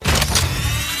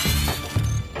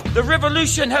The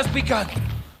revolution has begun.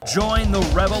 Join the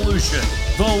revolution,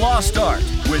 The Lost Art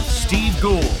with Steve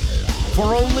Gould.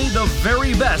 For only the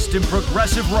very best in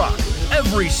progressive rock.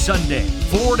 Every Sunday,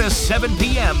 4 to 7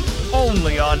 p.m.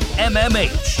 only on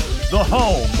MMH, the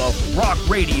home of rock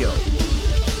radio.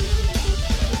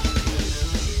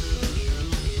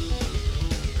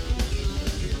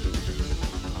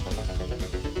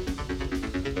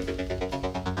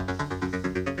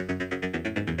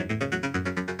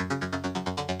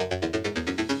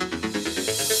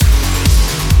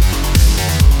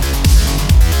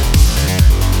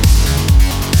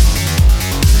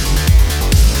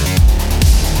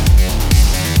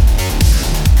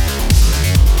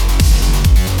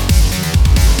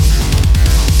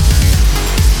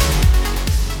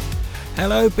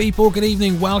 Hello people, good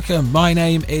evening, welcome. My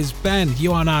name is Ben.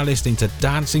 You are now listening to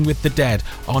Dancing with the Dead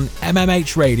on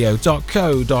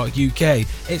mmhradio.co.uk.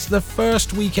 It's the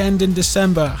first weekend in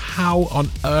December. How on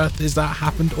earth has that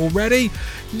happened already?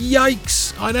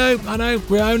 Yikes! I know.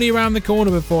 We're only around the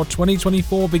corner before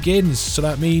 2024 begins, so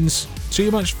that means too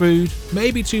much food,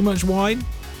 maybe too much wine.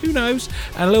 Who knows?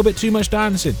 And a little bit too much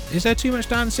dancing. Is there too much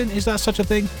dancing? Is that such a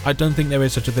thing? I don't think there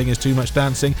is such a thing as too much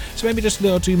dancing. So maybe just a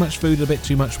little too much food, a bit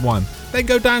too much wine. Then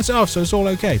go dance it off, so it's all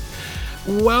okay.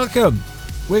 Welcome.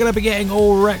 We're going to be getting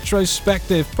all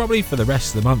retrospective, probably for the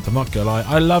rest of the month, I'm not going to lie.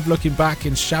 I love looking back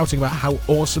and shouting about how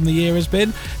awesome the year has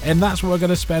been, and that's what we're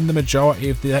going to spend the majority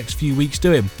of the next few weeks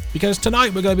doing. Because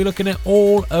tonight we're going to be looking at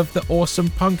all of the awesome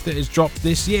punk that has dropped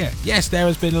this year. Yes, there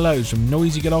has been loads, from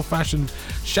noisy, good old-fashioned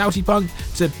shouty punk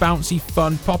to bouncy,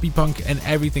 fun, poppy punk and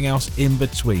everything else in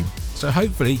between. So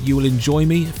hopefully you will enjoy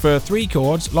me for 3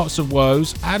 chords, lots of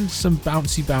woes, and some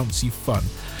bouncy fun.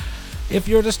 If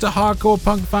you're just a hardcore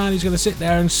punk fan who's going to sit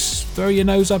there and throw your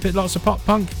nose up at lots of pop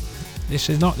punk, this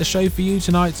is not the show for you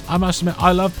tonight. I must admit,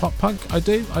 I love pop punk. I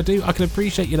do. I can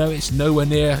appreciate, it's nowhere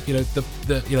near,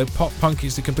 the pop punk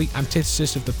is the complete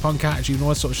antithesis of the punk attitude and all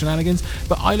that sort of shenanigans.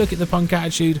 But I look at the punk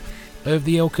attitude of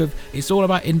the ilk of, it's all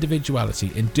about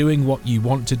individuality and doing what you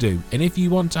want to do. And if you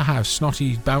want to have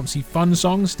snotty, bouncy, fun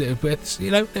songs that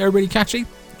are really catchy,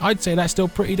 I'd say that's still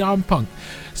pretty darn punk.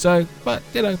 So, but,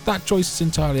 that choice is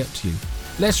entirely up to you.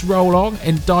 Let's roll on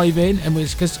and dive in, and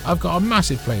because I've got a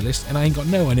massive playlist and I ain't got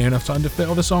nowhere near enough time to fit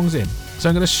all the songs in. So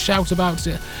I'm going to shout about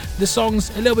the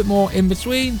songs a little bit more in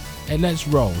between, and let's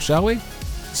roll, shall we?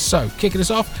 So, kicking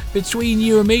us off, Between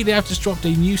You and Me, they have just dropped a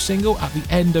new single at the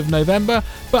end of November,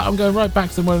 but I'm going right back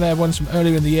to one of their ones from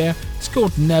earlier in the year. It's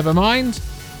called Nevermind.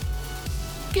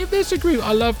 Give this a groove.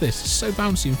 I love this. It's so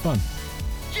bouncy and fun.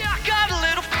 Yeah, I got a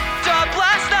little f***ed up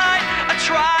last night. I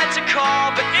tried to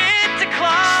call, but it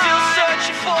declined. Still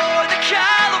searching for the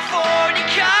California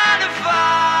kind of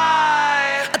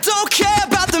vibe. I don't care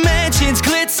about the mansions,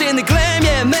 glitz and the glam.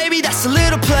 Yeah, maybe that's a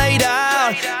little played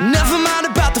out. Never mind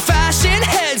about the fashion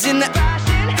heads in the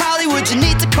Hollywood. You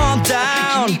need to calm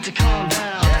down.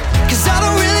 Cause I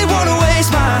don't really wanna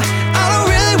waste my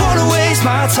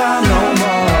time no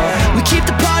more. We keep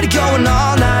the party going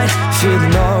all night,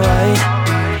 feeling alright.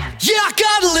 Yeah, I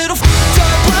got a little f***ed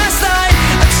up last night.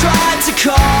 I tried to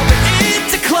call, but it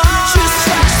declined. Just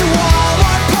trashed the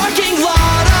Walmart parking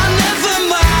lot. I never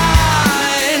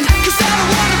mind. Cause I don't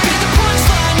wanna be the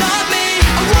punchline, not me.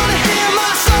 I wanna hear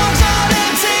my songs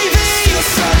on MTV.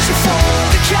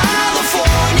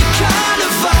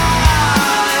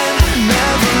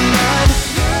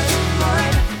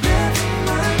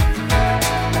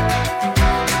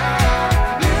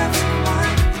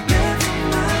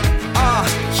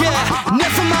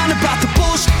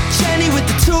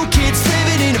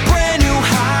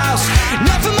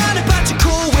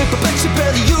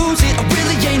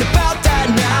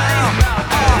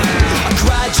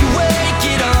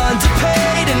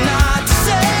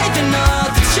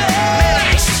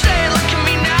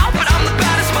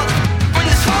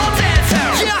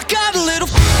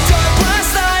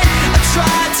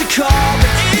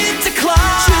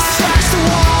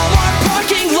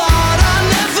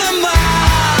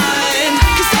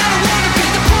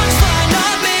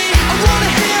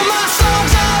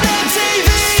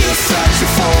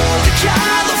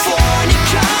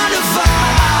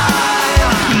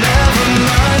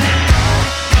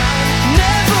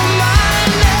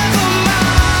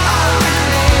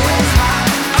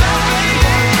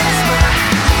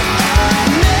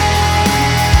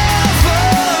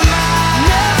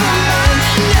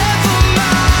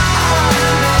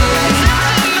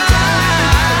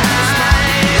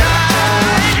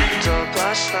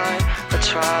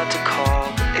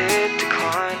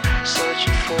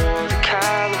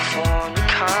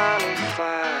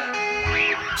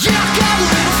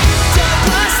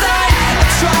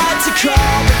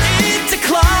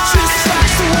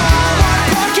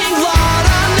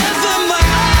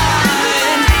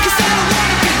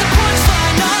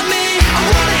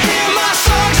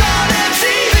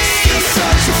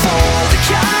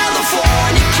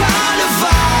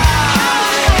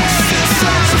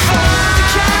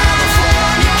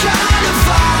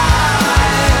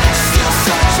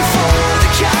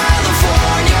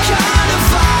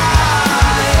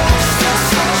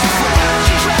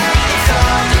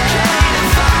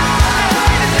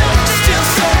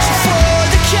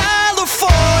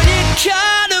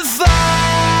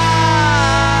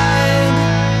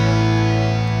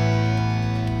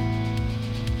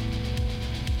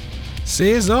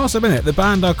 See, it's awesome, isn't it? The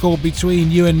band are called Between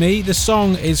You and Me. The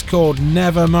song is called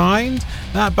Nevermind.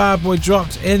 That bad boy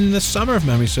dropped in the summer, if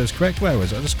memory serves correct. Where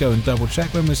was it? I'll just go and double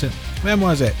check. When was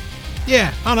it?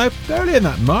 Yeah, I know, earlier in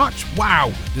that March.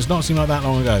 Wow, does not seem like that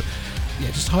long ago. Yeah,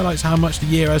 it just highlights how much the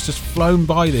year has just flown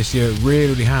by this year. It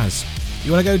really has.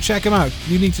 You want to go check them out?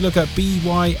 You need to look up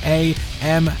BYAMAUS.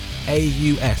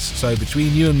 So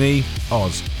Between You and Me,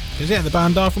 Oz. Because yeah, the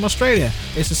band are from Australia.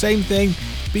 It's the same thing,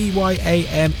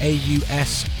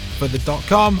 BYAMAUS for the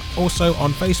 .com. Also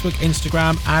on Facebook,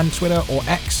 Instagram and Twitter or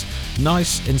X.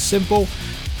 Nice and simple.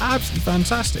 Absolutely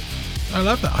fantastic. I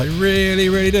love that. I really,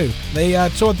 really do. They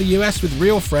toured the US with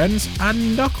Real Friends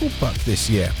and Knuckle Puck this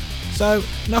year. So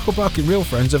Knuckle Puck and Real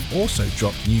Friends have also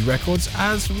dropped new records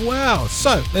as well.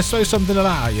 So let's throw something of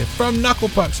that at you. From Knuckle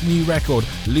Puck's new record,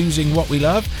 Losing What We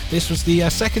Love. This was the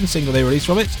second single they released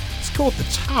from it. It's called The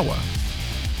Tower.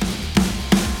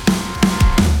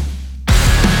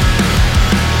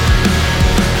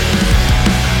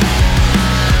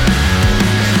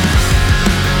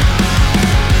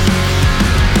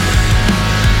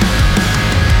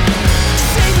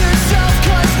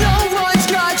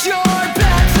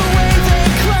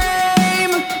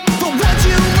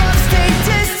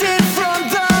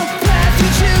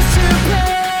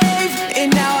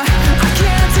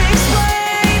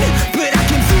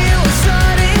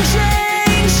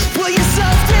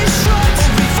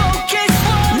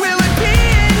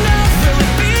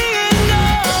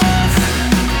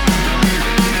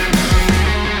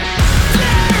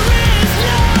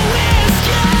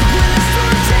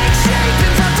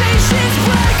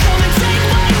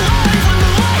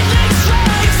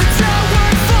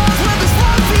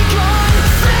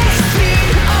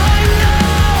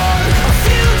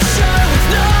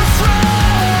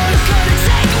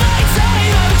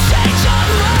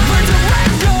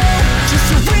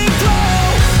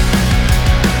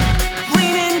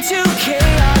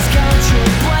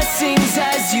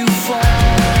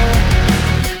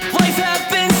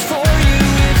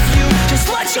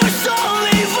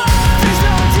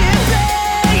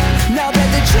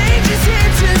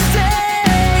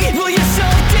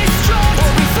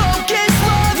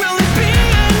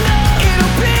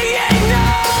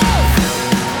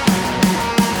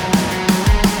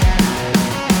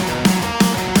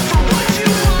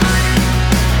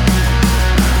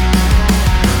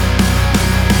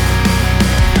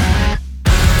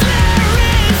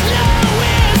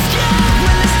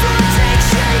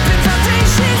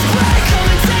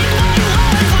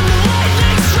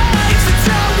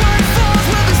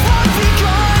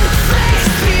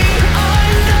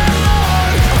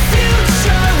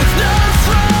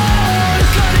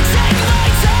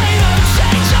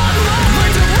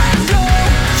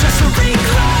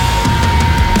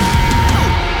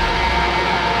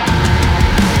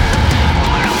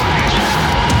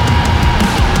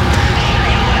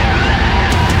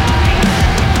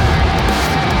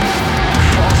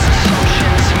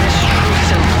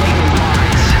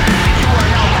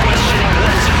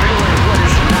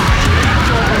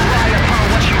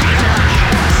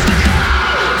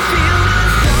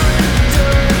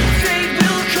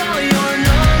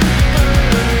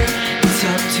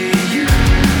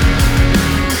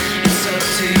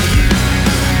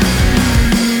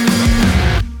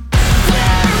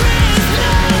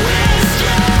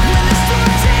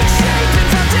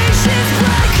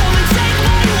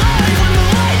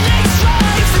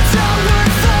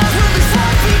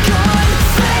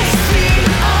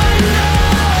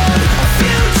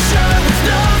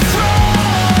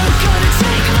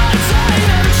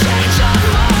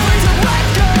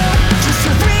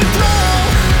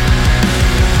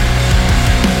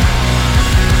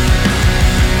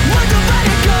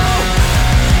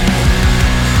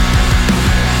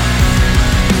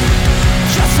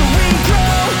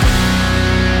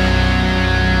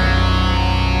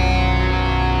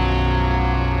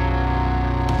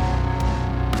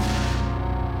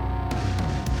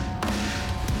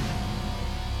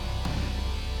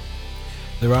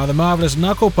 The rather marvellous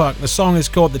Knuckle Puck. The song is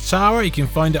called The Tower. You can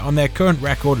find it on their current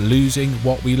record, Losing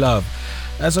What We Love.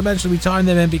 As I mentioned, we timed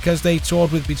them in because they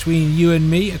toured with Between You and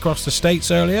Me across the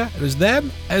States earlier. It was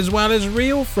them, as well as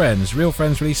Real Friends. Real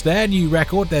Friends released their new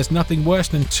record, There's Nothing Worse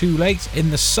Than Too Late,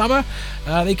 in the summer.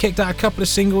 They kicked out a couple of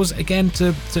singles, again,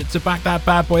 to back that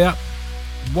bad boy up.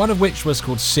 One of which was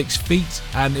called 6 Feet,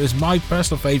 and it was my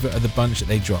personal favourite of the bunch that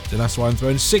they dropped, and that's why I'm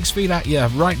throwing 6 Feet at you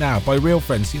right now by Real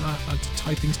Friends. You know, I like to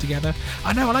tie things together.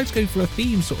 I know, I like to go for a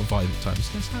theme sort of vibe at times.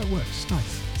 That's how it works. It's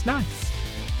nice. It's nice.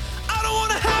 I don't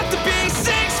wanna have to be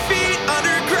 6 feet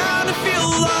underground to feel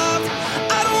loved.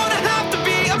 I don't wanna have to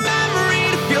be a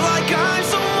memory to feel like I'm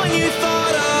someone you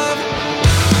thought of.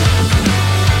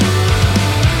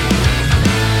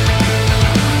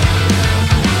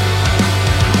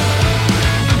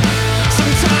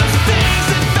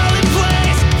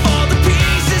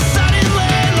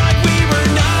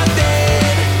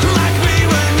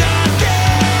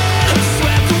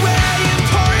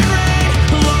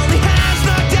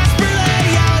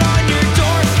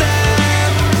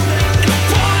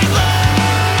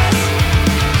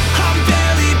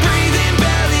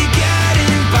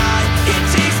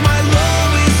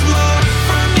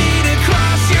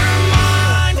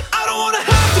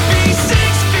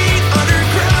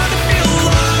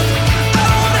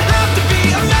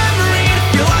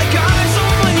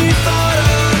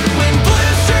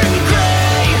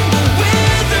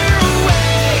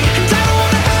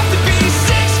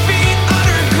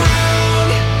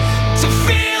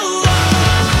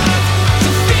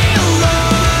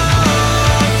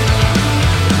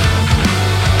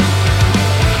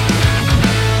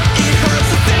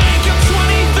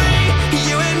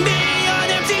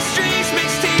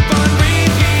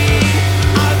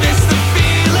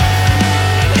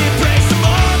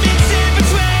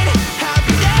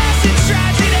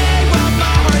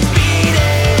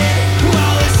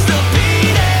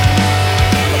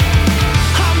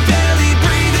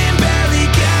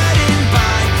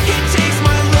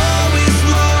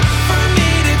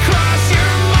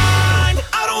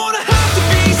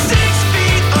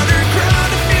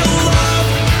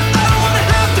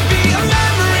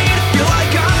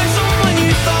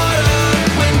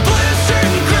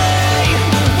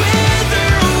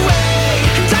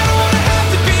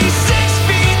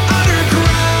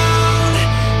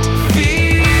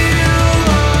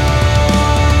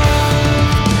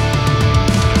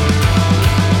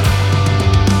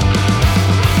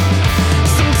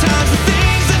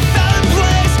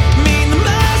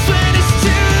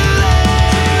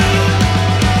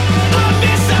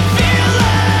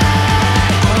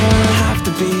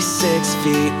 be 6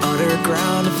 feet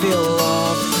underground to feel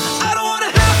love. I don't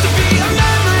wanna have to be a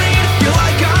memory to feel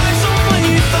like I'm someone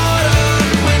you thought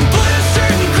of. When blue,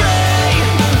 certain gray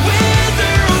will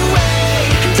wither away.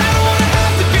 And I don't wanna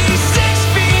have to be 6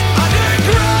 feet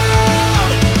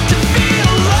underground to feel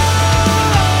love.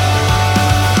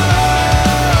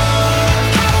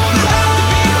 I don't wanna have to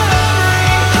be a memory.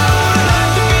 I don't wanna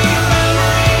have to be a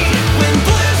memory. When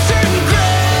blue, certain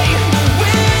gray will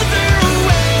wither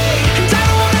away. And I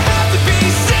don't wanna have to be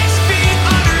 6 feet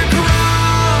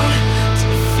underground to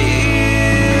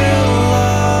feel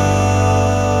loved.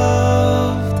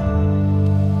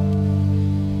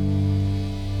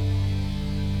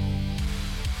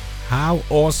 How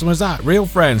awesome was that? Real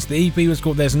friends. The EP was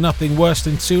called There's Nothing Worse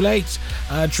Than Too Late.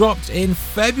 Dropped in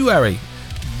February.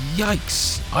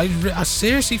 Yikes. I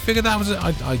seriously figured that was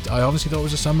I honestly thought it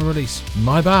was a summer release.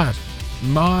 My bad.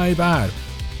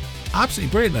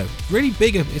 Absolutely brilliant though. Really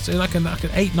big. It's like an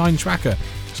 8-9 tracker.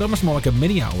 So almost more like a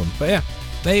mini album. But yeah,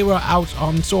 they were out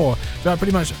on tour throughout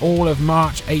pretty much all of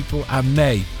March, April and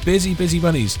May. Busy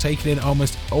bunnies, taking in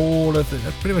almost all of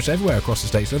pretty much everywhere across the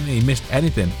States. I don't think he missed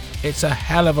anything. It's a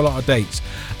hell of a lot of dates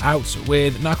out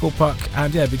with Knuckle Puck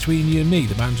and yeah, Between You and Me,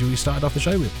 the band who we started off the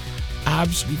show with.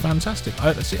 Absolutely fantastic.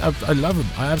 I love them.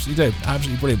 I absolutely do.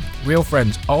 Absolutely brilliant. Real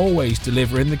friends, always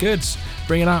delivering the goods,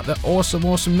 bringing out the awesome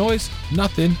noise.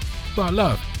 Nothing but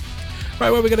love. Right,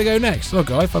 where are we going to go next?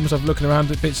 Look, I find myself looking around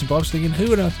at bits and bobs thinking,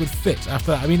 who on earth would fit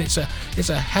after that? I mean, it's a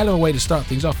hell of a way to start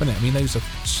things off, isn't it? I mean, those are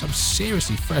some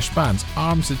seriously fresh bands,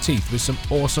 arms to teeth, with some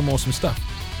awesome stuff.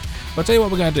 But I'll tell you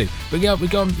what we're going to do.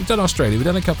 We've done Australia, we've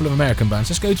done a couple of American bands.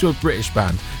 Let's go to a British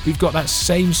band who've got that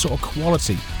same sort of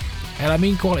quality. And I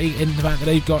mean quality in the fact that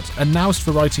they've got a nous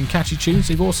for writing catchy tunes.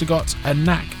 They've also got a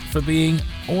knack for being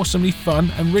awesomely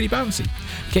fun and really bouncy.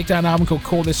 Kicked out an album called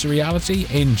Call This a Reality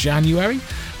in January.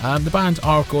 The band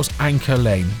are, of course, Anchor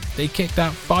Lane. They kicked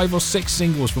out 5 or 6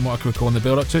 singles from what I can recall in the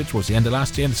build-up to it towards the end of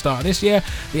last year and the start of this year.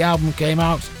 The album came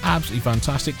out absolutely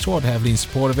fantastic, toured heavily in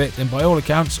support of it, and by all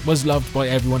accounts was loved by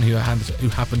everyone who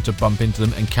happened to bump into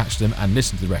them and catch them and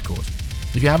listen to the record.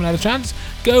 If you haven't had a chance,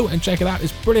 go and check it out.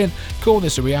 It's brilliant. Call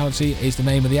This a Reality is the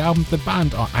name of the album. The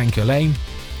band are Anchor Lane.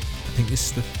 I think this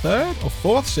is the 3rd or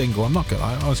 4th single. I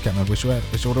always can't remember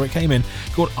which order it came in.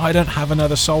 Called I Don't Have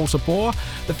Another Soul to Bore.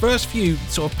 The first few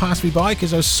sort of passed me by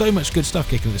because there was so much good stuff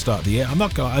kicking at the start of the year. I'm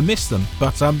not gonna lie, I missed them,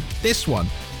 but this one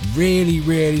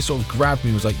really sort of grabbed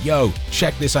me. Was like, yo,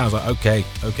 check this out. I was like,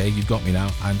 okay, you've got me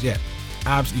now. And yeah,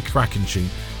 absolutely cracking tune.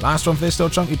 Last one for this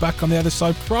little chunky back on the other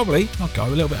side, probably. I'll go a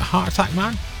little bit of Heart Attack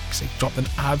Man, because they dropped an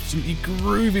absolutely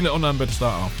groovy little number to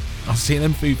start off. I'll see you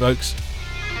then, food folks.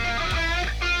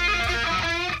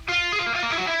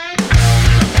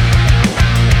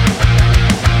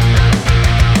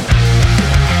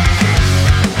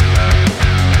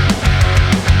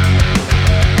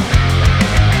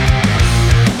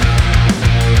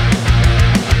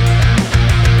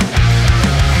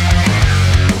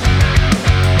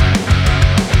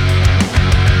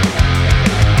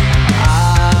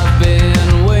 I've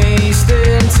been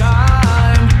wasting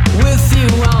time with you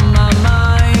on my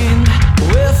mind.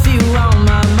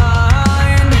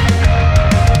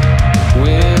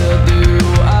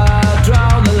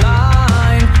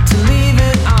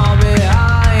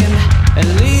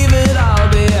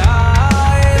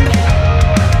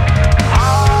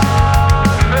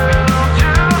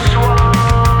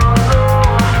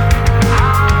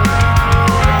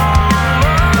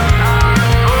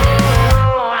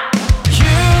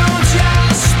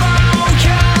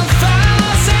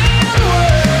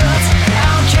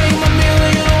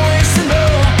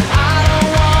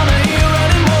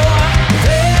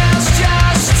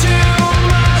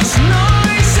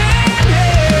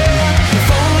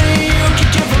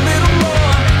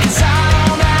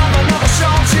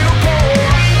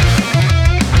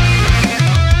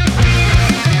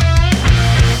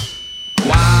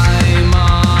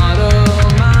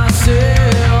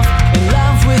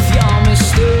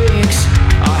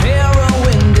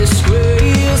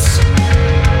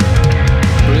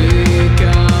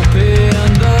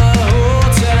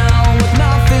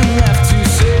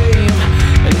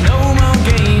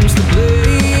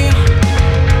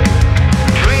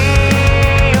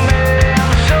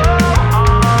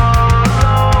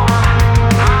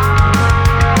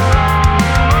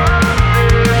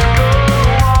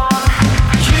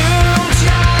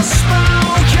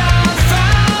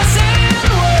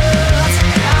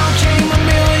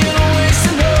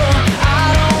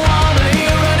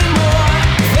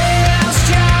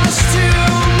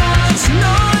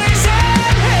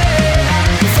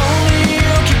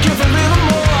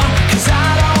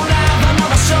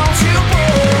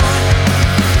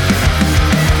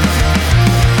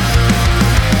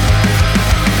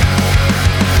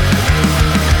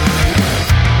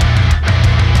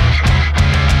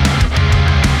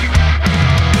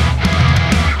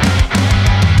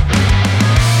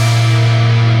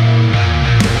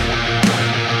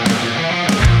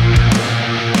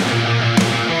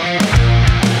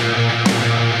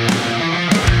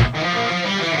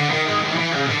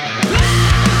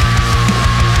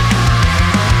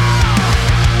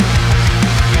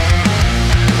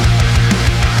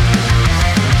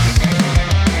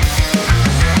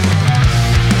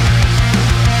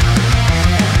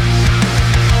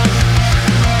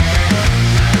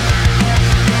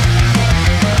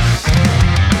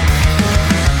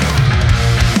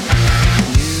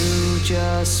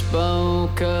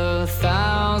 spoke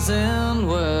 1,000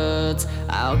 words.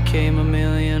 Out came a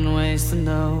million ways to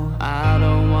know. I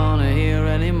don't wanna hear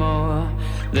anymore.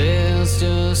 There's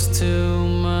just too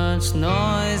much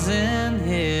noise in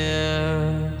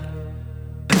here.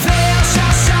 There's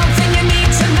just something you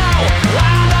need to know.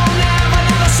 I don't have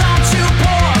another song to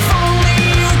pour. If only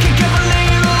you could give a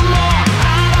little more.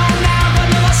 I don't have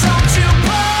another song to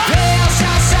pour. There's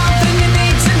just something you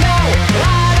need to know.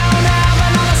 I don't have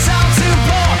another song to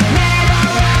pour. Never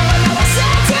have another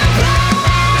song to pour.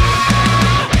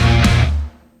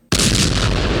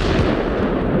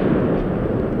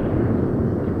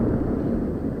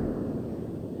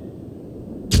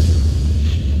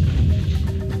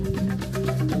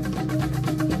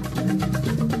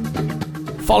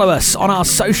 Follow us on our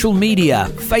social media,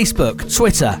 Facebook,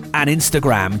 Twitter and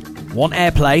Instagram. Want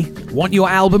airplay? Want your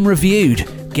album reviewed?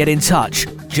 Get in touch.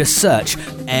 Just search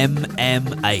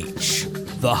MMH,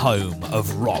 the home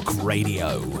of rock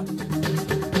radio.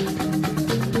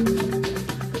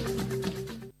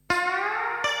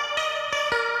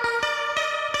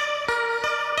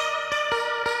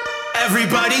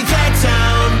 Everybody get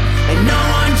down, and no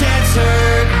one gets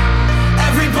hurt.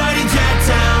 Everybody get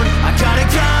down, I got a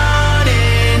gun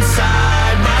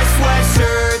inside my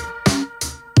sweatshirt.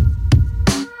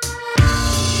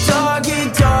 Dog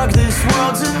eat dog, this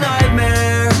world's a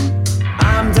nightmare.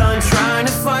 I'm done trying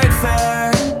to fight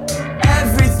fair.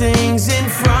 Everything's in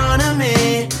front of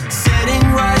me,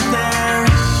 sitting right there.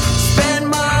 Spend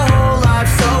my whole life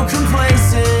so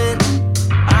complacent.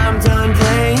 I'm done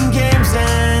playing games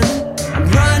and I'm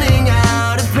running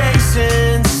out of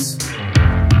patience.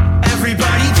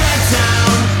 Everybody get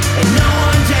down, and no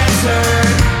one gets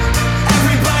hurt.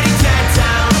 Everybody get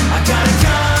down, I got a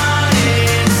gun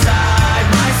inside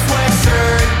my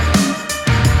sweatshirt.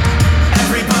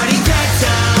 Everybody get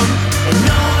down, and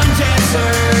no one gets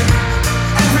hurt.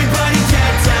 Everybody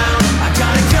get down, I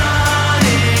got a gun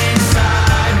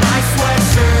inside my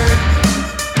sweatshirt.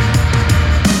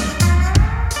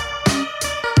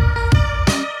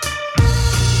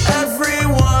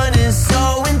 Everyone is so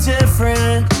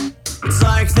indifferent. It's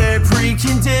like they're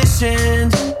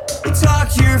preconditioned. They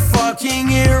talk your fucking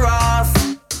ear off,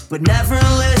 but never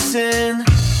listen.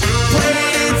 Played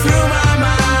it through my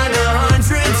mind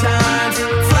 100 times,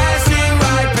 flashing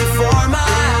right before my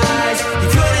eyes. You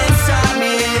couldn't stop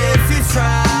me if you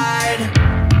tried.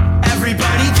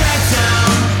 Everybody get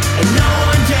down, and no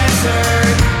one gets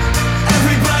hurt.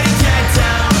 Everybody get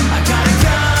down, I got a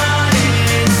gun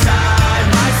inside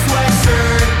my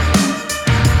sweatshirt.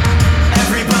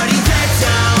 Everybody get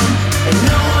down, and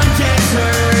no one gets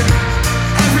hurt.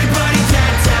 Everybody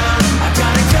get down, I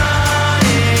got a gun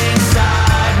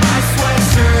inside my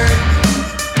sweatshirt.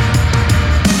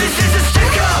 This is a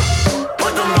stick up,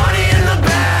 put the money in the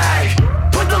bag.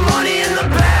 Put the money in the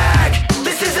bag.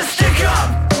 This is a stick up,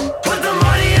 put the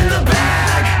money in the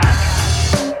bag.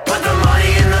 Put the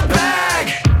money in the bag.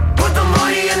 Put the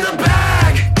money in the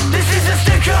bag. This is a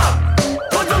stick up,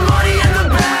 put the money in the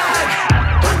bag.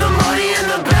 Put the money in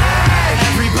the bag.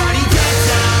 Everybody get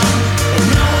down, and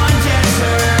no one gets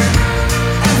hurt.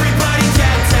 Everybody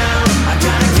get down, I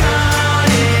got a gun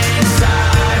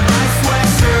inside my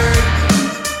sweatshirt.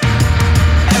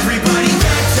 Everybody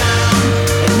get down,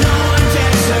 and no one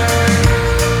gets hurt.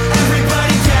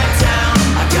 Everybody get down,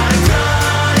 I got a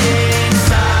gun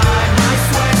inside my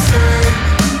sweatshirt.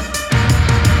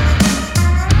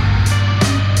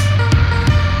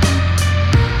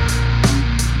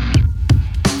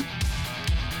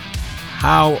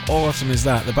 How awesome is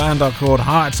that? The band are called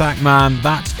Heart Attack Man.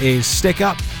 That is Stick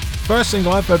Up. First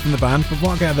single I've heard from the band. From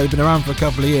what I get, they've been around for a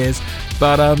couple of years.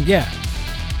 But yeah,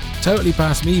 totally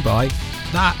passed me by.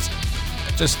 That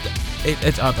just, I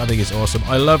think it's awesome.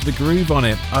 I love the groove on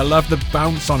it. I love the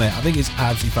bounce on it. I think it's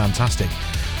absolutely fantastic.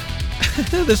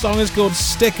 The song is called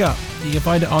Stick Up. You can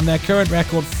find it on their current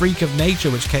record, Freak of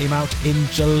Nature, which came out in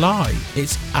July.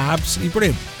 It's absolutely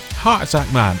brilliant. Heart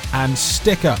Attack Man and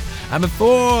Stick Up. And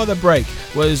before the break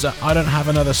was I Don't Have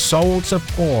Another Soul to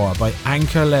Pour by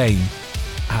Anchor Lane.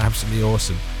 Absolutely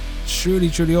awesome. Truly,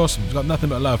 truly awesome. We've got nothing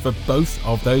but love for both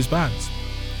of those bands.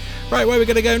 Right, where are we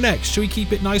going to go next? Should we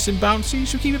keep it nice and bouncy?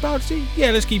 Should we keep it bouncy?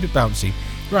 Yeah, let's keep it bouncy.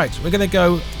 Right, we're going to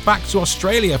go back to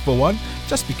Australia for one,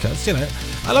 just because, you know,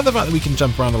 I love the fact that we can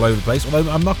jump around all over the place, although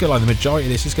I'm not going to lie, the majority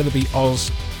of this is going to be Oz,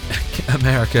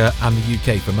 America and the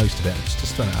UK for most of it.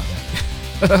 Just throwing it out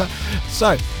there.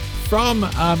 So, from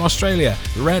Australia,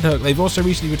 RedHook, they've also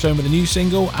recently returned with a new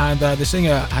single, and the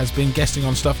singer has been guesting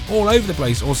on stuff all over the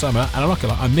place all summer, and I'm not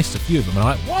gonna lie, I missed a few of them, and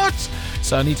I'm like, what?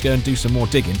 So I need to go and do some more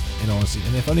digging, in honesty,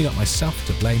 and I've only got myself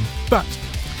to blame. But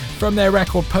From their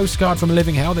record Postcard from a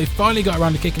Living Hell, they finally got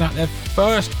around to kicking out their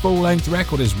first full-length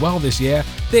record as well this year.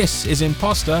 This is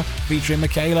Imposter, featuring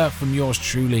Michaela from yours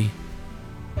truly.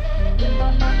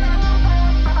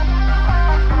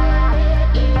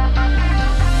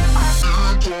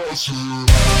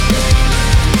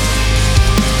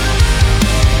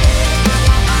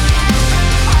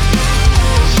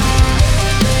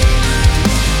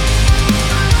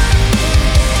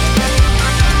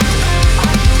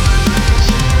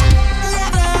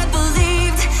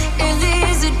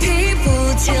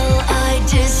 Till I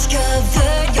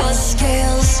discovered your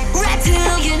scales.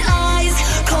 Reptilian eyes,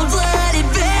 cold-blooded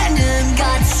venom.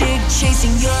 Got sick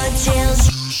chasing your tails.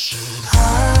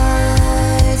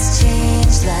 Hearts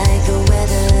change like the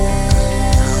weather.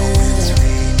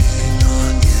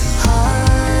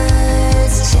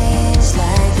 Hearts change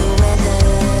like the weather.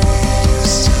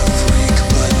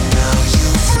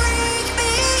 Freak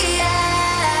me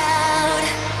out.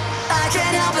 I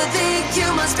can't help but think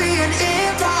you must be an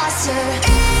imposter.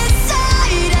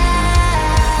 Inside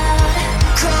out,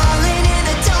 crawling in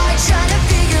the dark, trying to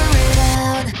figure it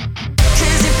out.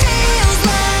 'Cause it feels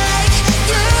like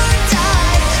you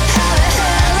died. How the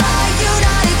hell are you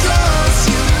not a ghost?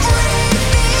 You freak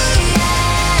me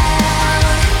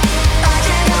out. I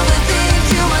can't help but think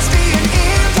you must be an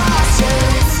imposter.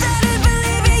 Started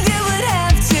believing you would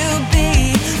have to be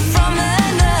from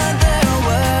another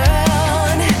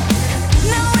world.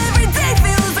 Now every day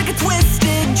feels like a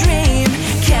twisted dream.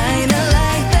 Kinda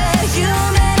like the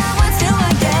human I was till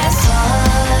I guess.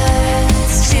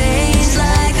 Hearts change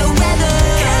like the weather.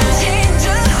 Can't change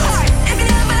a heart if you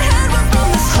never had one from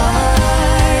the start.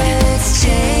 Hearts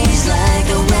change like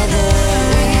the weather.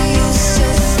 You used to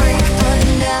freak, but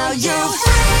now you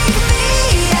freak me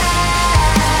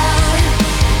out.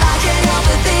 I can't help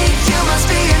but think you must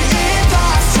be an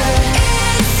imposter.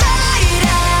 Inside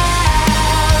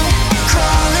out,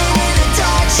 crawling in the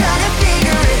dark, trying to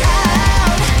figure it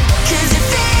out. 'Cause it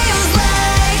feels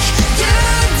like you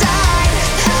died.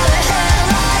 How the hell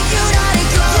are you not a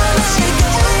ghost? You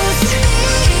freak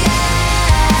me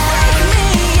out.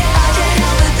 I can't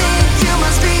help but think you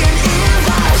must be an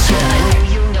imposter. I knew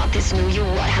you, not this knew you.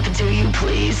 What happened to you,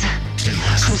 please?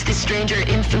 Who's this stranger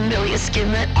in familiar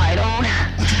skin that I don't?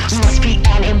 Must be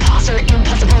an imposter,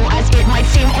 impossible as it might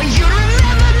seem. Or you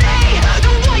remember me?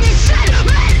 The one you said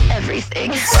meant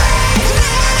everything. Freak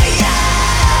me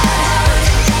out.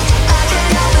 I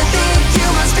can't help but think you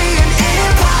must be an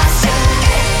imposter.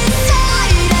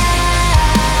 Inside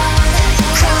out,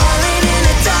 crawling in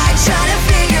the dark, trying to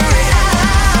figure it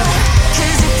out.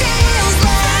 'Cause it feels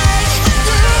like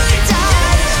you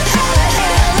died. How the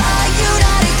hell are you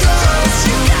not a ghost?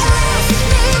 You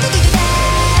freak me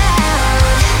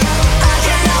out. I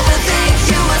can't help but think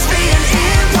you must be an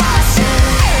imposter.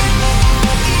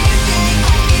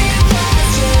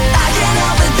 I can't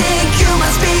help but think you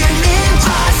must be an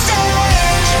imposter.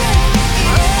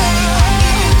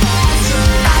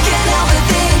 I can't help but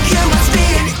think you must be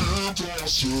an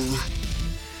imposter.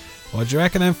 What do you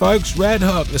reckon then, folks?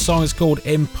 RedHook, the song is called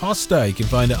Imposter. You can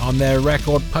find it on their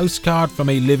record Postcard from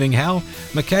a Living Hell.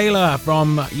 Michaela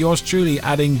from yours truly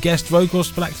adding guest vocals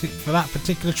for that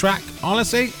particular track.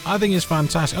 Honestly, I think it's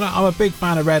fantastic. I'm a big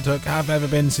fan of RedHook. I've ever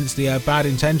been since the Bad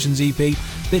Intentions EP.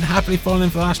 Been happily following them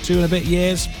for the last 2 and a bit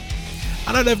years.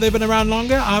 I don't know if they've been around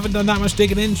longer. I haven't done that much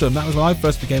digging into them. That was when I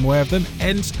first became aware of them.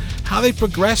 And how they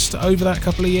progressed over that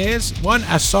couple of years. One,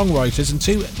 as songwriters, and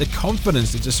two, the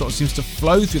confidence that just sort of seems to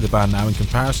flow through the band now in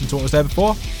comparison to what was there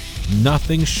before.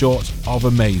 Nothing short of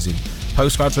amazing.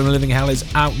 Postcard from a Living Hell is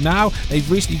out now. They've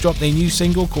recently dropped a new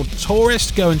single called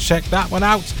Tourist. Go and check that one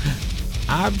out.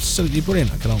 Absolutely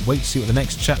brilliant. I cannot wait to see what the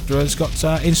next chapter has got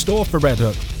in store for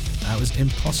RedHook. That was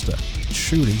Imposter.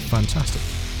 Truly fantastic.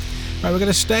 Right, we're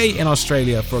going to stay in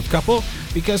Australia for a couple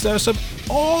because there's some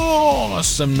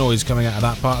awesome noise coming out of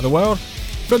that part of the world.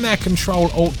 From their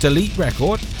Control-Alt-Delete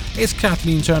record, it's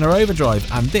Kathleen Turner Ovedrive,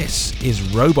 and this is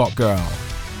Robot Girl.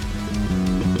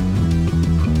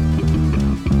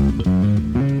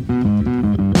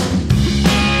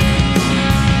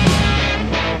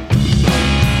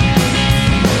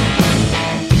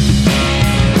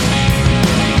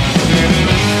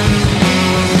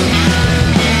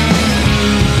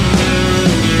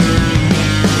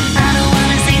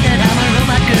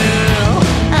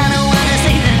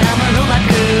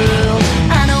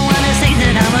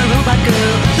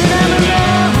 Girl, but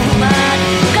I'm a robot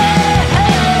girl.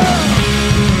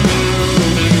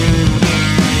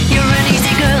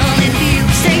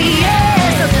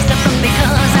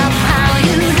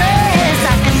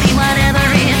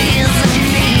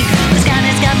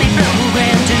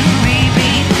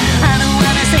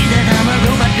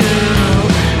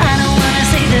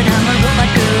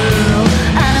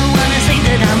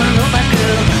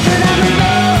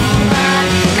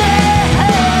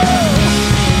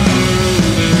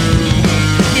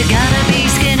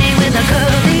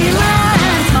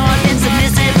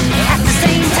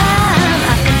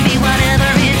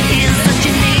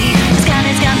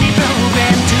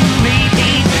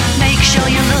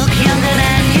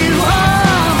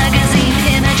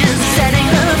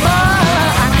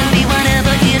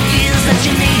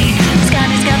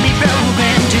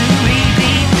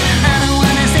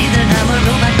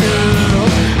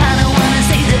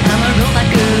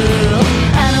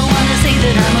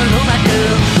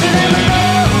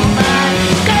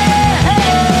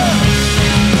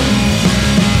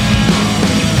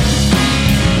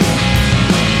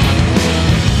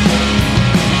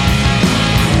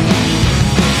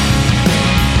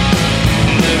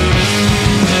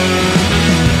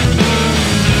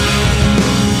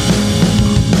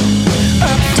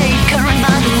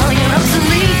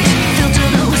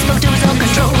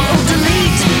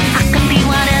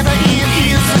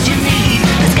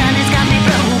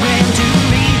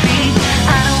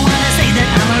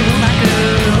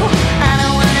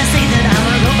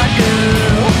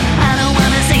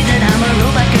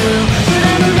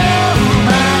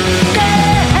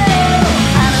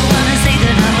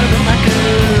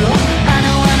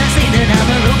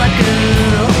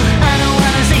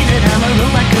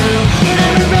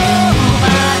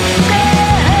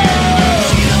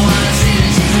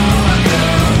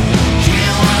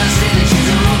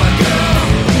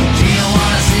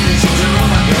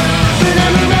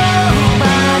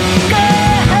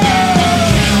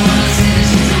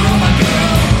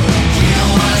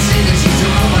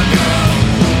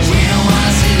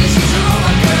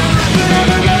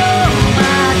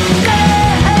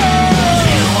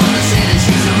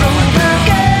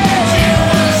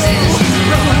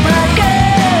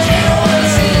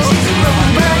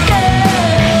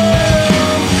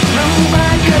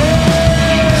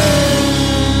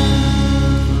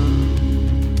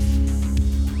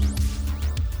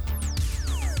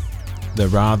 the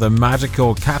rather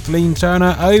magical Kathleen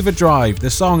Turner Ovedrive.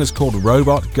 The song is called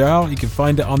Robot Girl. You can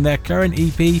find it on their current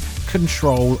EP,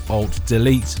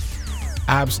 Control-Alt-Delete.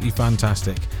 Absolutely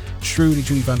fantastic. Truly,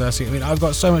 truly fantastic. I mean, I've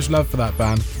got so much love for that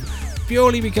band,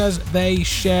 purely because they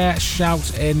share,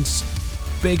 shout, and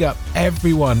big up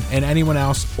everyone and anyone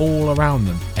else all around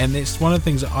them. And it's one of the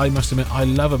things that I must admit I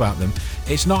love about them.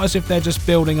 It's not as if they're just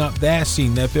building up their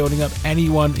scene, they're building up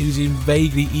anyone who's in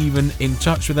vaguely even in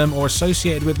touch with them or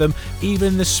associated with them, even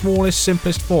in the smallest,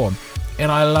 simplest form.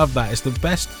 And I love that. It's the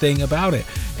best thing about it.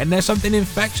 And there's something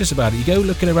infectious about it. You go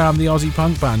looking around the Aussie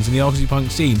punk bands and the Aussie punk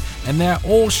scene, and they're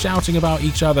all shouting about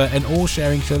each other and all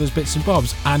sharing each other's bits and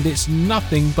bobs, and it's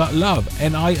nothing but love.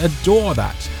 And I adore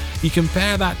that. You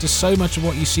compare that to so much of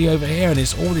what you see over here, and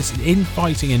it's all this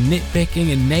infighting and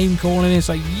nitpicking and name calling. It's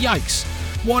like, yikes,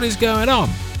 what is going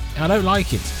on? I don't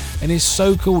like it. And it's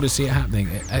so cool to see it happening.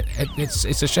 It's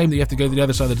a shame that you have to go to the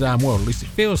other side of the damn world. At least it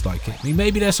feels like it. I mean,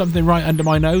 maybe there's something right under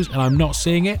my nose and I'm not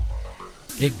seeing it.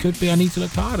 It could be I need to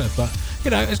look harder. But,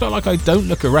 you know, it's not like I don't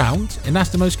look around. And that's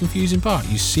the most confusing part.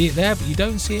 You see it there, but you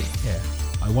don't see it here.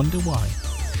 I wonder why.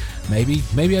 Maybe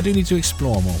I do need to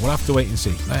explore more. We'll have to wait and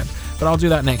see. But I'll do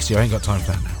that next year. I ain't got time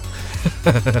for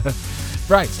that now.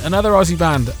 Right, another Aussie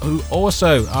band who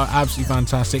also are absolutely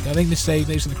fantastic. I think they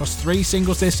sent across 3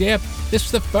 singles this year. This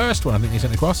was the first one I think they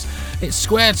sent across. It's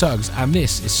Square Tugs, and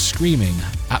this is Screaming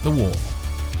at the Wall.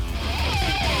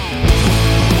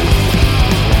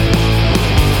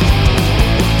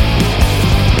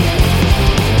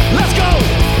 Let's go!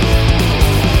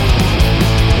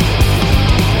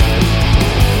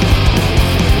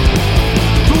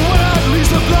 The world leaves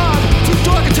the blood to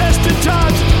dark and tested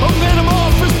times of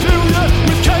metamorphosis period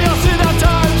with chaos in our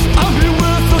times. I'm here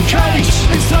with the cage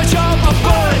in search of a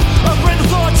bird. I've read the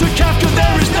thoughts of Kafka,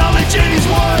 there is knowledge in his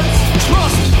words.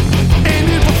 Trust in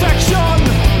imperfection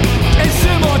and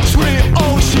symmetry,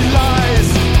 oh she lies.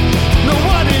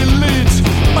 Nobody leads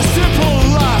a simple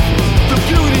life. The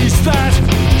beauties that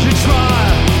you try.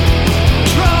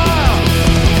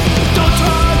 Don't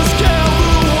try to scale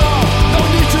the wall. No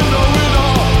need to know it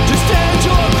all. Just stand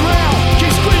your ground.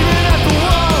 Keep screaming at the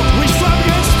wall. We strap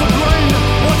against the grain.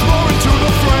 What's more into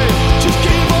the fray? Just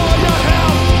give all your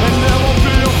help and never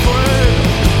be afraid.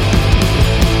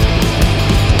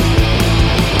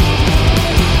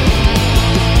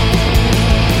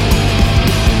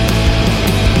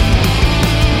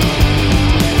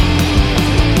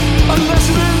 A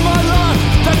lesson in my life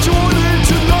that you need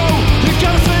to know. You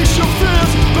gotta face your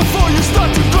fears before you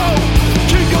start to grow.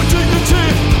 Keep your dignity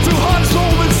through hot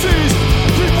solvent seas.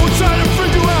 People try to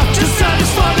figure out just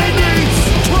satisfy their needs.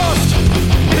 Trust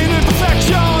in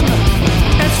imperfection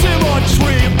and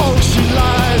symmetry, oh she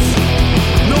lies.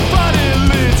 Nobody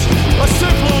leads a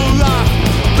simple life.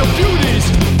 The beauties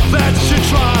that you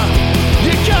try.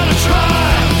 You gotta try.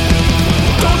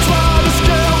 Don't try to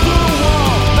scale the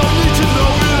wall. No need to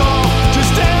know it all. Just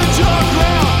stand your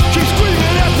ground. Keep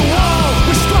screaming at the wall.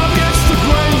 We strive against the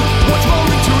grain. What's more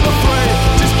into the fray?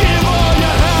 Just give all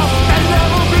your help and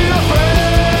never be afraid.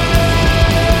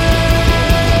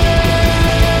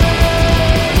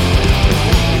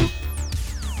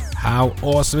 How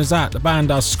awesome is that? The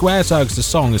band are Square Tugs. The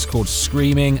song is called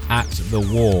Screaming at the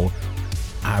Wall.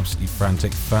 Absolutely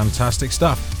frantic, fantastic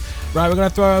stuff. Right, we're going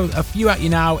to throw a few at you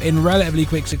now in relatively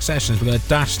quick succession. We're going to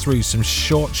dash through some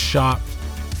short, sharp,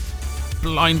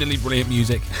 blindingly brilliant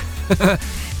music. Going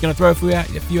to throw a few at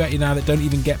you now that don't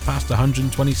even get past the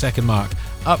 120-second mark.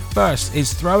 Up first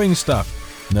is Throwing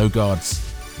Stuff. No gods,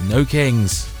 no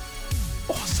kings.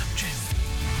 Awesome tune.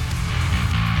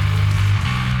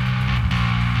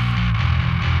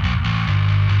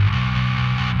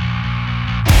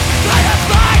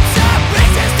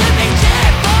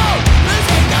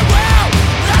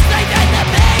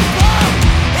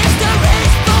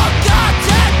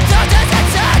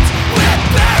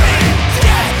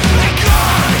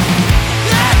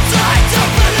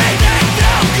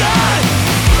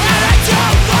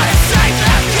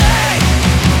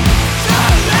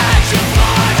 Don't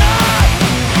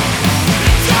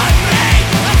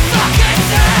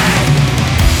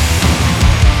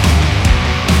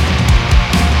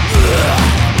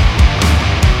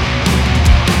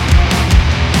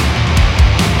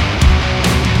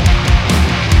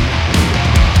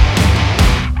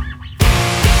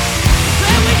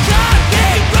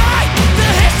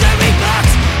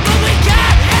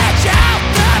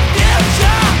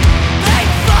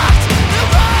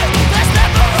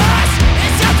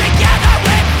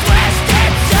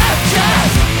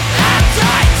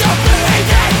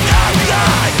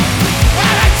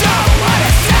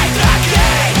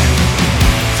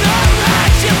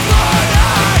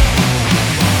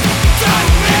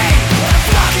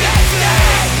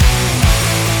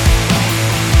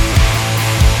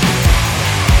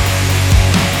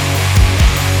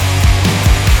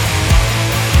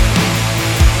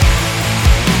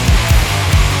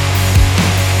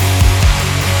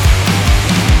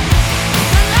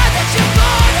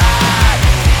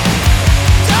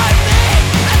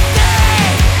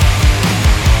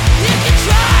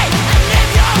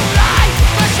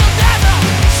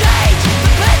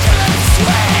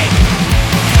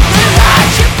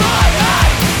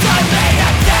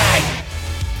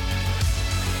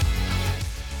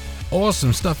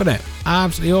awesome stuff, isn't it?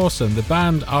 Absolutely awesome. The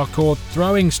band are called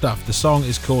Throwing Stuff. The song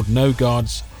is called No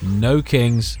Gods, No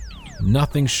Kings,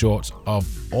 Nothing Short of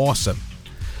Awesome.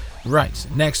 Right,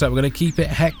 next up we're going to keep it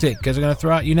hectic because I'm going to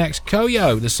throw out you next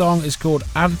Koyo. The song is called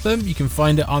Anthem. You can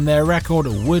find it on their record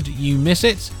Would You Miss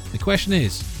It? The question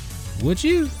is, would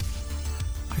you?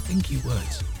 I think you would.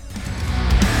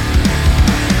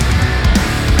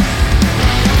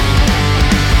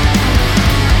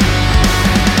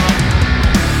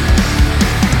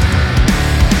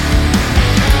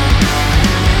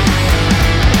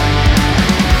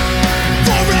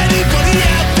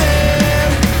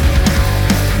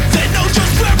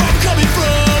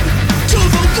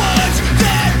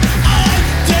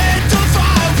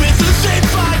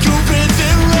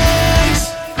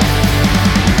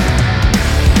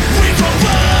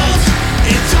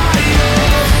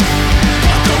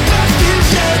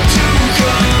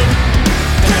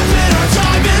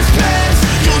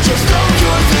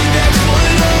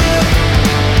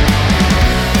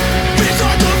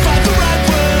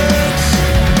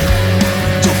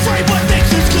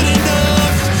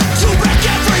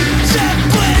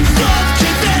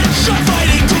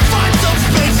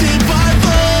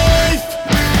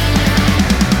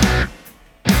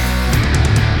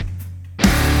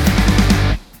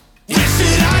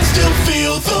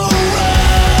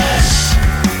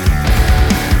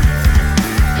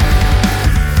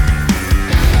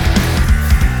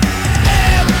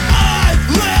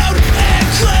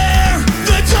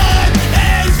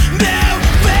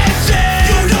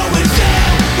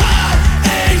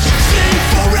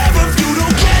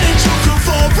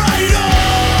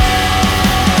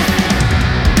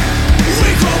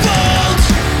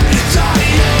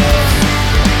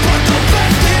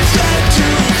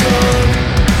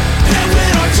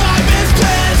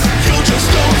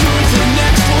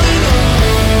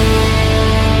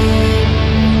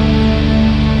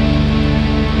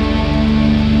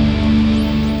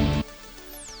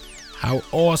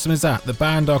 Awesome is that? The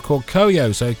band are called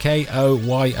Koyo, so Koyo,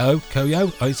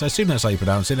 Koyo. I assume that's how you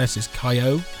pronounce it, unless it's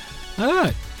Koyo. I don't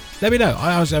know. Let me know.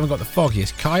 I honestly haven't got the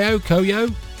foggiest. Koyo,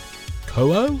 Koyo.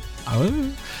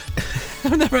 Oh,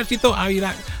 I've never actually thought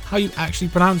how you actually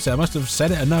pronounce it. I must have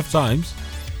said it enough times.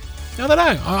 I don't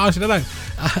know. I honestly don't know.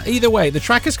 Either way, the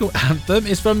track is called Anthem.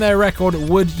 It's from their record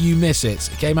Would You Miss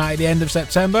It? It came out at the end of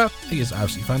September. I think it's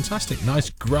absolutely fantastic. Nice,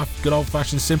 gruff, good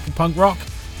old-fashioned simple punk rock.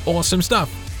 Awesome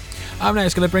stuff. Up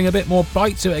next, going to bring a bit more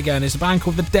bite to it again. It's a band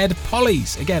called the Dead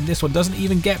Pollys. Again, this one doesn't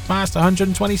even get past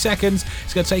 120 seconds.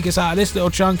 It's going to take us out of this little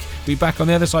chunk. Be back on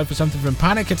the other side for something from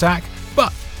Panic Attack.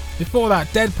 But before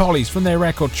that, Dead Pollys from their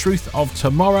record Truth of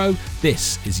Tomorrow.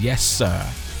 This is Yes Sir.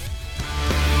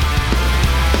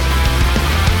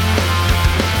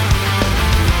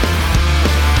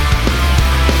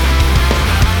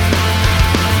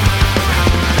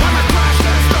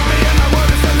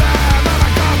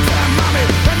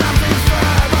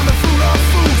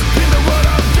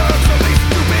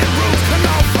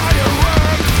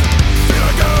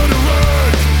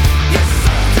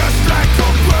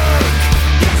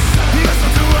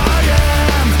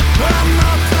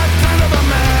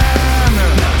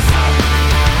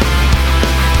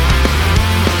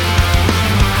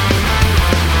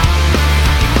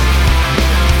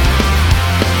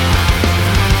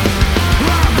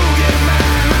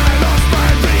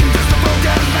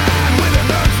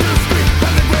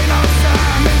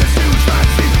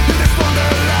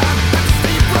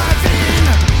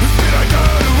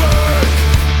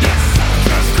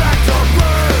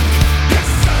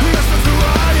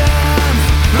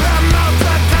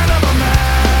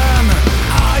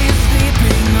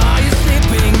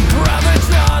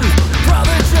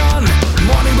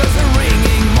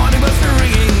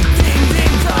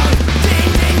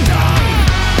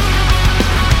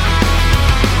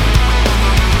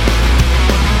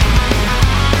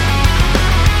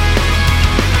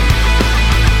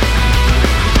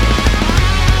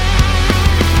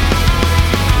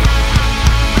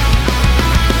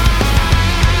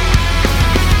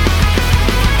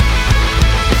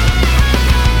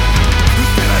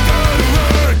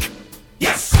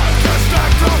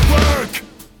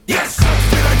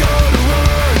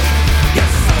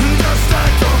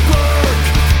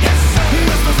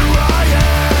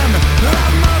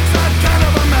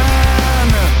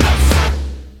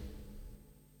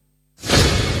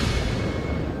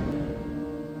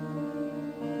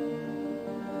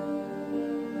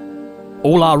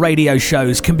 All our radio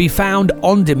shows can be found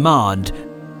on demand.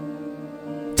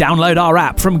 Download our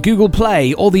app from Google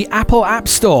Play or the Apple App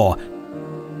Store.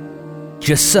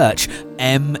 Just search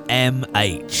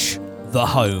MMH, the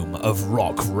home of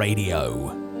rock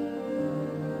radio.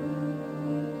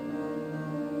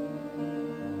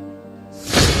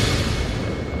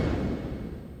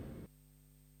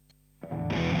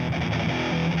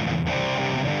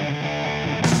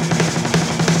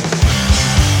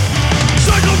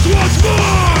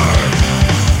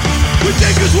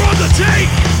 'cause we're on the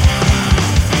take.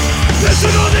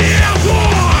 Listen on the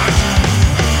airport,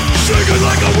 shaking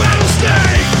like a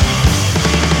rattlesnake.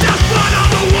 Death blood on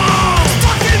the wall,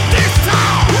 stuck in this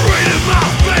town. Rain in my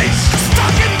face,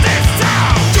 stuck in this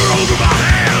town. Dirt over my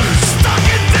hands, stuck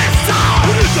in this town.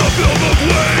 It's a film of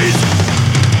ways.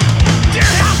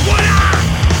 Dear house went on,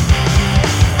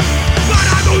 but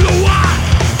I don't know why.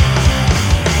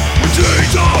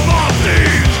 Days of our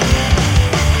thieves,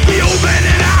 the old man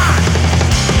and I,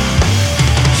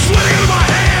 sweating out of my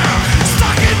hair,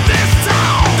 stuck in this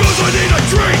town. 'Cause I need a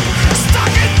drink,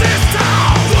 stuck in this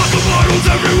town. Vodka bottles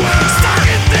everywhere, stuck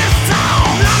in this town.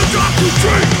 Not a drop to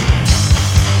drink,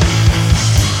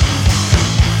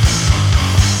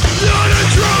 not a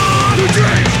drop to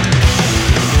drink.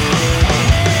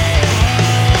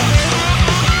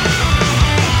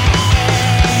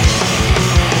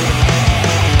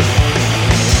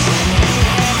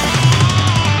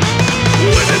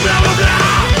 Blah blah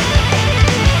blah.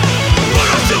 But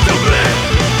I'm still too big.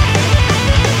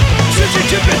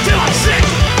 Chip until I'm sick.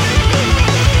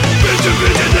 Vision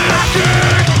that I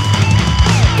kick.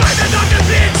 But the doctor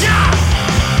bitch ya.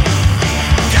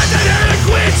 Get that head and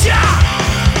quit ya.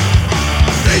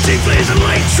 18 fleas and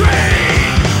late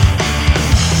train.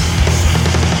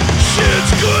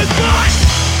 Shit's good but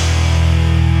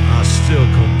I still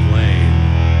complain.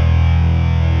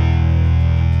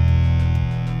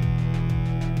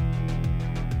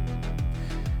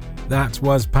 That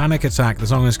was Panic Attack. The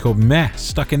song is called Meh.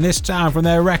 Stuck in This Town from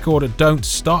their record Don't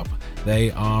Stop.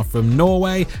 They are from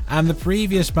Norway, and the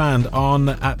previous band on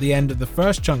at the end of the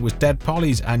first chunk was Dead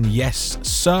Pollys and Yes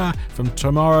Sir from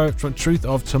Truth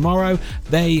of Tomorrow.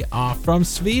 They are from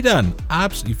Sweden.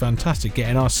 Absolutely fantastic,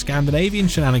 getting our Scandinavian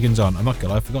shenanigans on. I'm not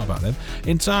gonna lie, I forgot about them.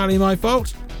 Entirely my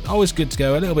fault. Always good to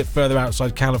go a little bit further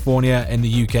outside California in the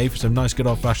UK for some nice good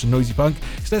old-fashioned noisy punk.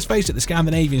 Because let's face it, the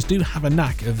Scandinavians do have a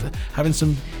knack of having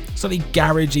some slightly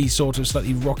garagey, sort of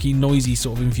slightly rocky, noisy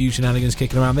sort of infused shenanigans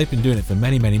kicking around. They've been doing it for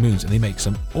many, many moons, and they make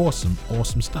some awesome,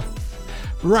 awesome stuff.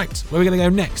 Right, where are we going to go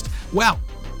next? Well,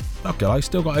 okay, I've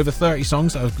still got over 30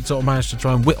 songs that I've sort of managed to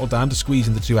try and whittle down to squeeze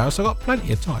into 2 hours, so I've got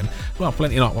plenty of time. Well,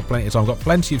 plenty of time, I've got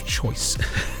plenty of choice.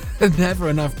 Never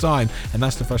enough time, and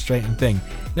that's the frustrating thing.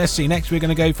 Let's see, next we're going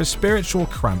to go for Spiritual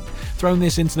Cramp. Thrown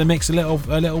this into the mix a little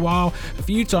while, a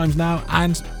few times now,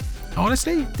 and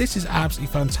honestly, this is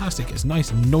absolutely fantastic. It's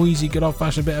nice, noisy, good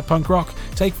old-fashioned bit of punk rock,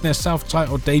 taken from their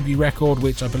self-titled debut record,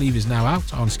 which I believe is now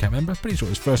out. I honestly can't remember. Pretty sure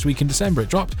it was first week in December it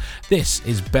dropped. This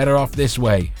is Better Off This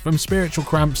Way from Spiritual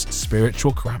Cramp's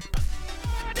Spiritual Cramp.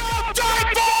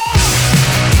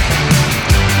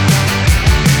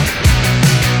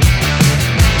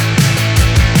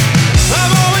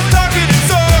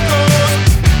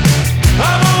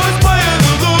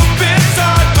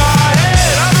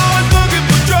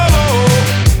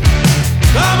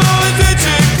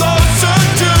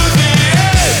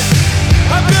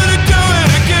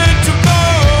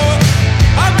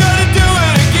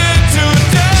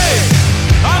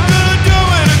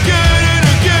 Again and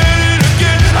again.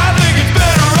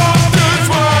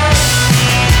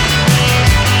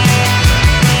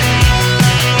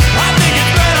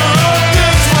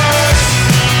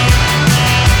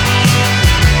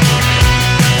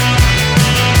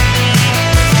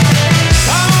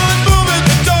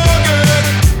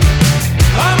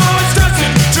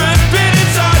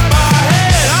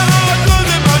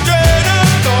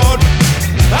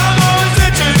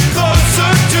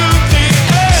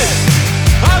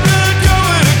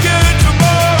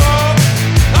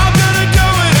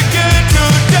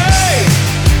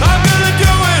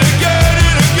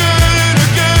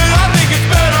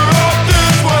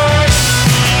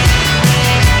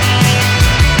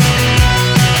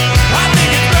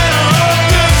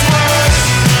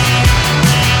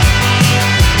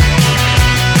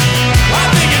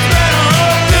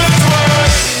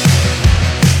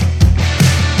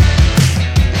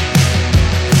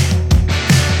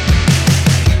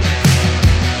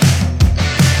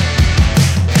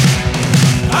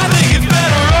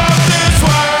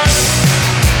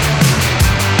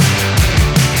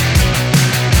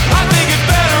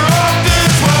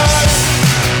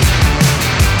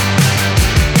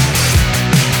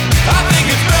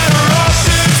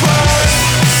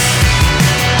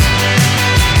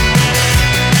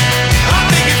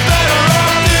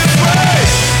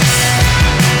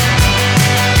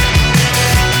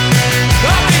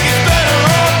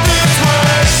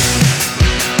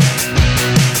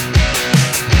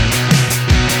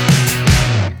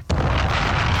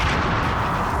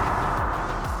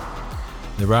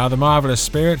 rather marvellous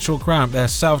Spiritual Cramp. Their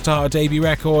self-titled debut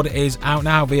record is out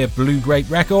now via Blue Grape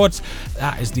Records.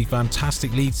 That is the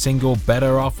fantastic lead single,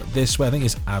 Better Off This Way. I think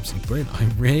it's absolutely brilliant. I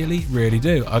really, really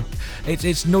do.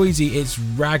 It's noisy, it's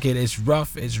ragged, it's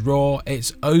rough, it's raw,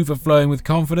 it's overflowing with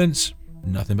confidence.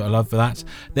 Nothing but a love for that.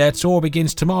 Their tour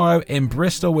begins tomorrow in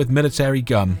Bristol with Military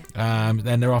Gun.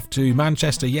 Then they're off to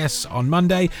Manchester, yes, on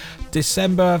Monday.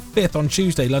 December 5th on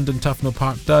Tuesday, London Tufnell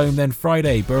Park Dome. Then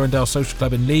Friday, Burrendale Social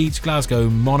Club in Leeds,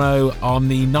 Glasgow Mono on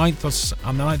the 9th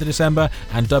of December,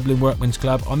 and Dublin Workmen's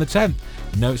Club on the 10th.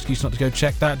 No excuse not to go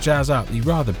check that jazz out. The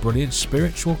rather brilliant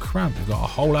Spiritual Cramp. We've got a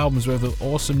whole album's worth of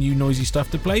awesome new noisy stuff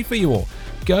to play for you all.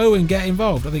 Go and get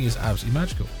involved. I think it's absolutely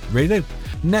magical. Really do.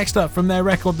 Next up from their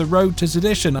record, The Road to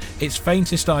Sedition, it's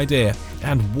Faintest Idea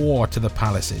and War to the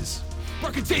Palaces.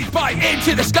 Broken teeth bite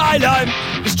into the skyline.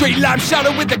 The street lamps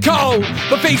shadow with the cold.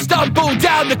 My feet stumble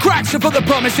down the cracks of all the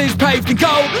promises paved in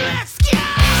gold. Let's go!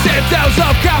 Citadels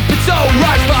of capital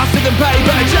rise faster than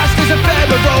paper, just as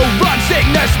ephemeral. Run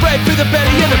sickness spread through the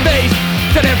belly of the beast,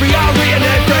 to every artery and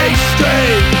every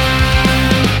street.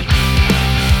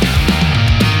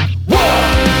 War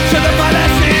to the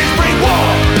palaces, bring war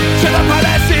to the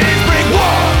palaces, bring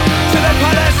war to the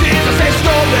palaces. I say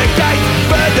storm the gates,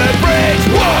 burn the bridge.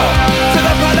 War to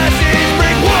the palaces,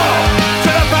 bring war to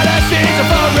the palaces. And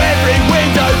for every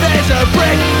window there's a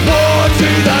brick. War to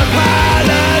the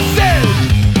palaces.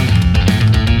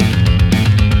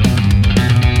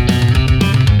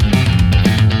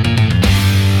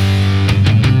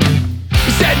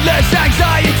 Endless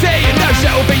anxiety and no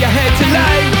shelter for your head to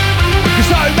lay. Cause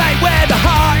home ain't where the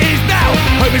heart is now.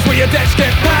 Home is where your debts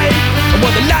get paid, and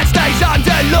while the land stays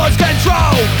under Lord's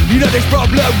control, you know this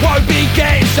problem won't be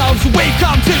getting solved. So we've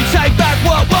come to take back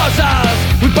what was ours,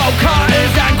 with bolt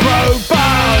cutters and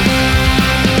crowbars.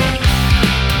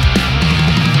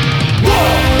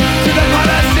 War to the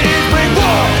palaces, bring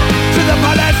war to the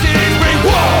palaces, bring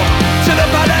war to the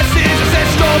palaces. I said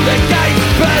storm the gates,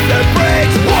 burn the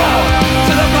bridge. War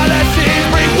to the palaces,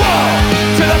 bring war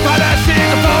to the palaces.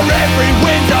 And for every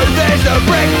window there's a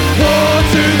brick. War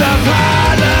to the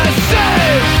palaces.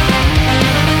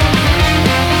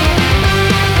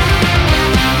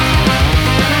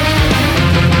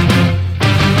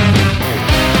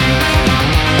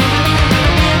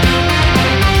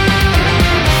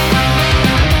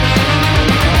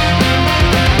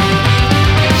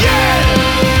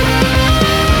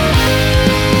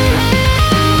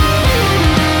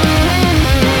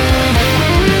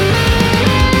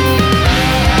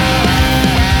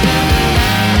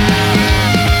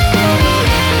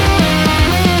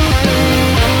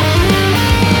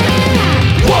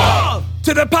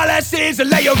 To the palaces and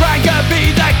let your anger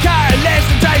be that catalyst,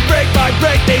 and take brick by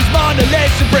brick these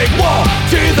monoliths and bring war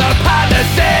to the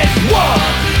palaces. War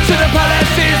to the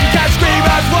palaces. We can scream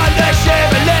as one the ship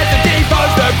and let the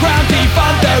depots the ground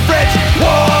defund the rich.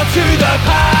 War to the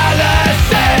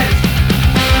palaces.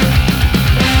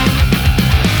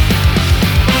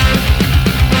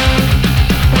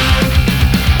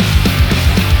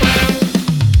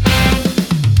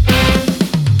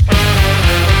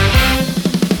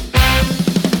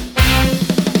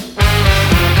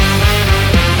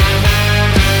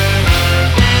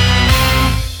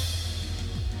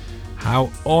 How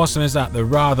awesome is that? The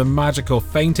rather magical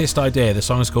Faintest Idea. The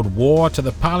song is called War to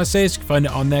the Palaces. You can find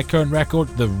it on their current record,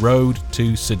 The Road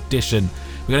to Sedition.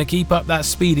 We're going to keep up that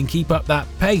speed and keep up that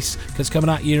pace, because coming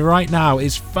at you right now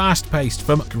is Fast Paced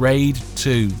from Grade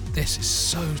 2. This is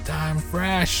so damn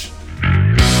fresh.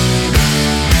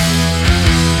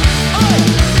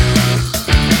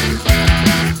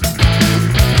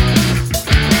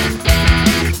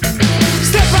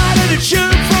 Step out of the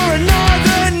tube for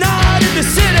another night in the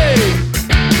city.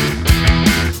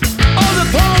 All the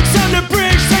punks on the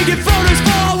bridge taking photos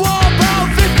for about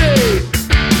 50.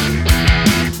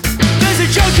 There's a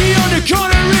junkie on the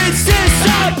corner, insists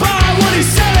I buy what he's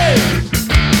selling.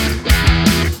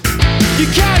 You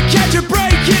can't catch a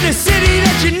break in a city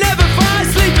that you never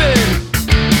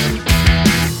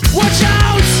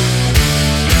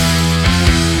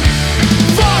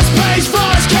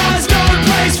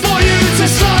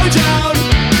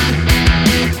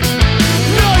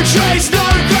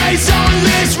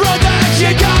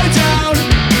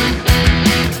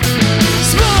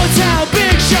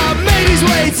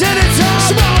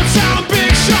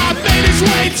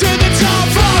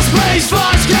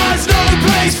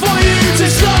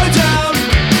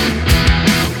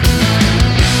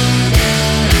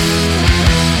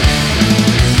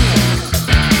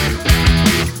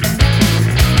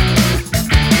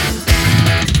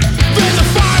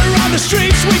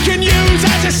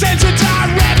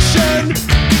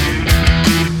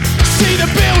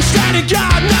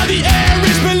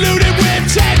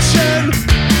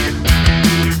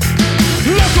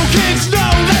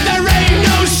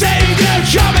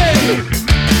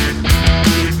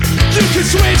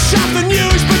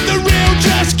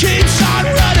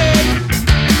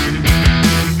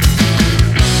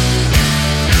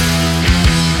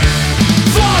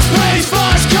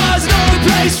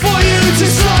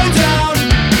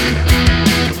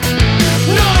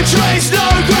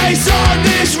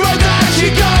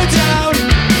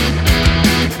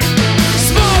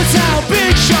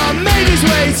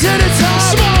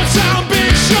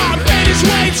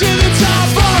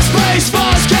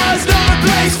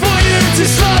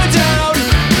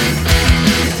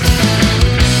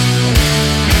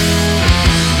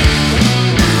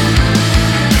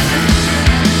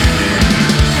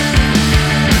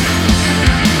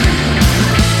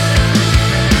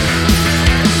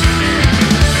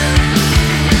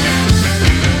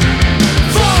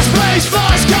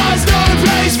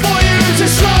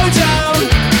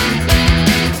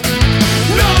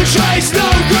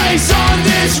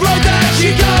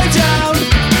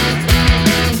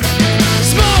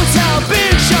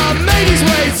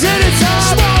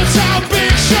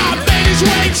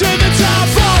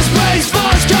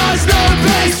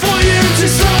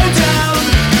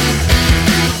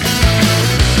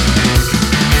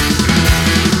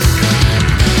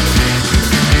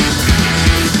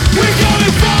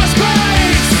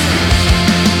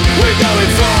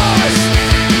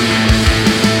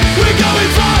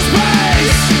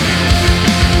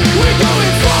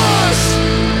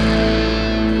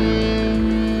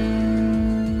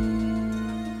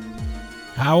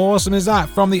awesome is that?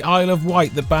 From the Isle of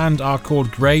Wight, the band are called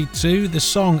Grade 2. The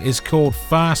song is called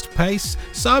Fast Pace.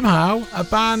 Somehow, a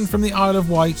band from the Isle of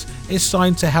Wight is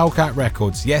signed to Hellcat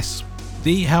Records. Yes,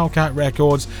 the Hellcat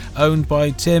Records, owned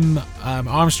by Tim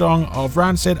Armstrong of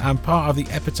Rancid and part of the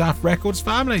Epitaph Records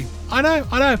family. I know.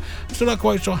 I'm still not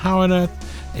quite sure how on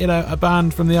earth, a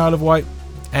band from the Isle of Wight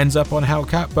ends up on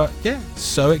Hellcat, but yeah,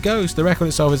 so it goes. The record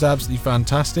itself is absolutely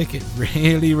fantastic. It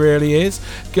really, really is.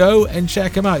 Go and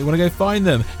check them out. You want to go find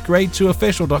them?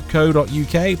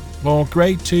 grade2official.co.uk or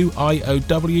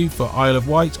grade2IOW for Isle of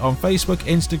Wight on Facebook,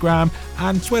 Instagram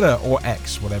and Twitter, or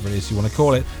X, whatever it is you want to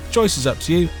call it. Choice is up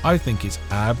to you. I think it's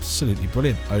absolutely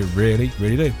brilliant. I really,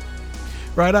 really do.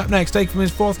 Right, up next, taken from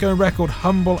his forthcoming record,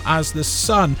 Humble as the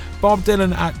Sun, Bob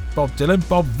Vylan,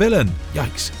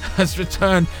 yikes, has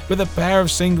returned with a pair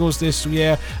of singles this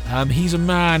year. He's a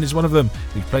Man is one of them.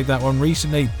 We've played that one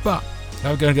recently, but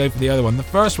now we're going to go for the other one. The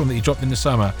first one that he dropped in the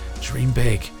summer, Dream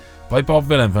Big, by Bob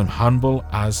Vylan from Humble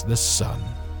as the Sun.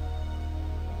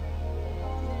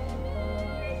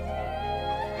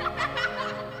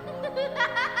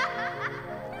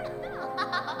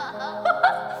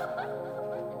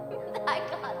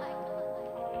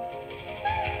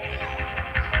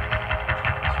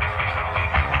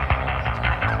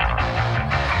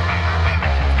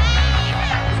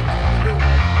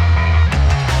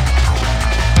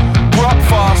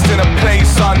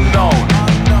 Unknown,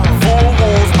 4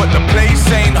 walls, but the place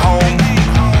ain't home.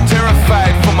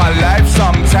 Terrified for my life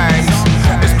sometimes,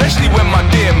 especially when my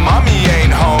dear mommy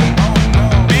ain't home.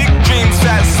 Big dreams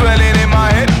start swelling in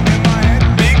my head.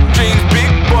 Big dreams, big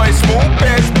boy, small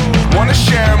bed. Wanna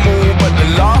share them all, but the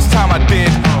last time I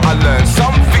did, I learned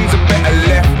some things are better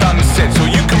left unsaid. So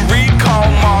you can read Karl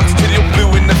Marx till you're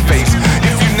blue in the face.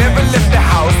 If you never left the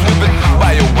house with a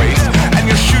by your waist and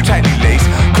your shoe tightly laced,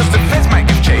 cause the feds might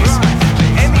give chase.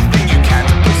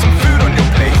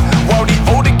 While the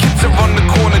older kids are on the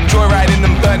corner joyriding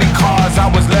and burning cars, I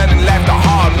was learning life the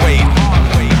hard way.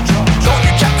 Don't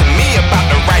you chat to me about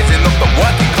the rising of the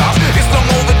working class. It's long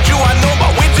overdue, I know,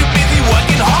 but we're too busy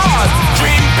working hard.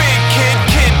 Dream big,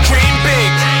 kid, dream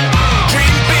big.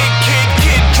 Dream big, kid,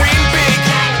 dream big.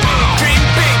 Dream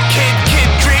big, kid,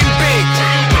 dream big.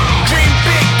 Dream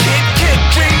big, kid,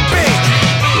 dream big.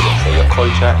 Your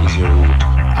culture is your root,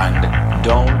 and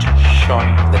don't shun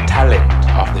the talent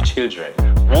of the children.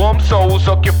 Warm souls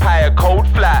occupy a cold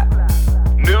flat.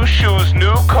 New shoes,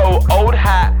 new coat, old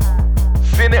hat.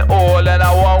 Seen it all and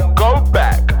I won't go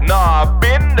back. Nah, I've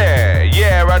been there,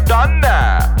 yeah, I done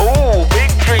that. Ooh,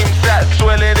 big dreams that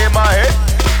swelling in my head.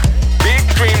 Big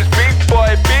dreams, big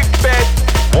boy, big bed.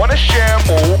 Wanna share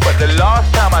them all, but the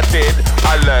last time I did,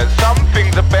 I learned some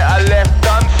things are better left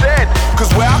unsaid.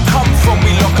 Cause where I come from,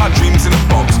 we lock our dreams in a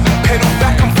box. Pedal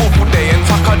back and forth all day and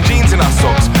tuck our jeans in our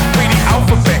socks. Pray the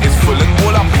alphabet is full and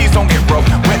all our P's don't get robbed.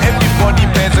 Where everybody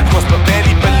bears a cross but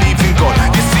barely believes in God.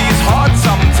 You see, it's hard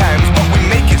sometimes, but we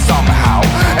make it somehow.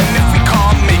 And if we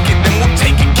can't make it, then we'll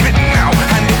take it, give it now.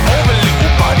 Hand it over,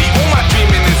 little buddy. All my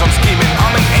dreaming is I'm scheming.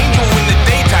 I'm an angel in the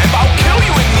daytime, but I'll kill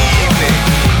you in the evening.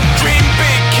 Dream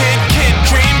big, kid,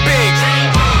 dream big.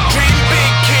 Dream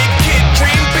big, kid,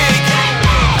 dream big.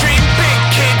 Dream big,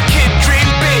 kid,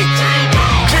 dream big.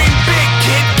 Dream big,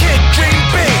 kid, dream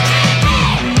big.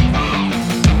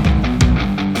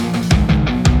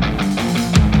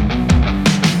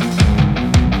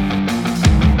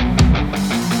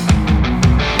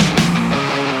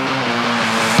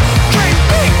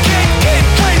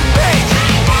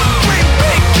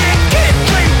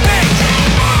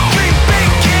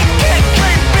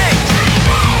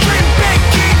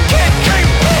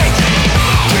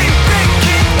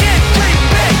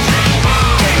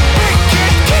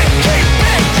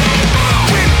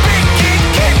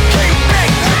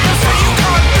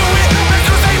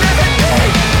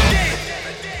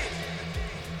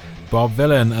 Bob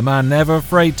Vylan, a man never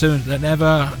afraid to,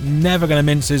 never going to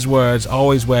mince his words,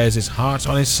 always wears his heart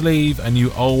on his sleeve, and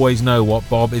you always know what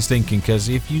Bob is thinking, because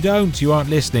if you don't, you aren't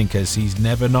listening, because he's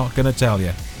never not going to tell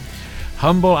you.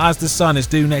 Humble as the Sun is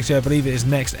due next year, I believe it is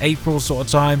next April sort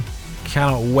of time.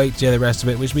 Cannot wait to hear the rest of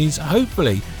it, which means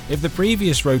hopefully, if the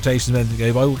previous rotations meant to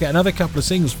go by, we'll get another couple of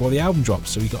singles before the album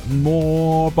drops, so we've got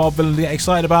more Bob Vylan to get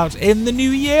excited about in the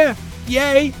new year.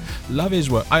 Yay! Love his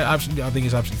work. I think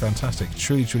it's absolutely fantastic.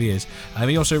 Truly, truly is.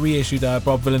 He also reissued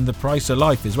Bob Vylan The Price of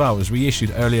Life as well. It was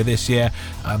reissued earlier this year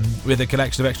with a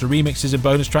collection of extra remixes and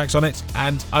bonus tracks on it.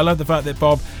 And I love the fact that,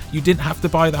 Bob, you didn't have to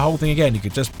buy the whole thing again. You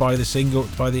could just buy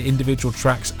the individual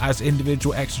tracks as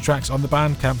individual extra tracks on the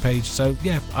Bandcamp page. So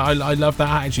yeah, I love that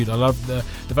attitude. I love the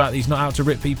fact that he's not out to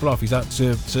rip people off. He's out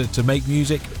to make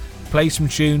music, play some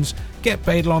tunes, get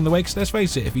paid along the way. Because let's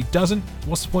face it, if he doesn't,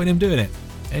 what's the point in him doing it?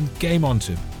 and game on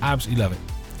to. Absolutely love it.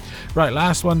 Right,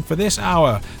 last one for this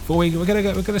hour. We're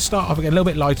gonna start off again a little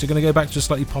bit lighter. We're gonna go back to a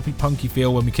slightly poppy punky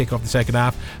feel when we kick off the second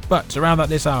half. But to round out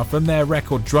this hour, from their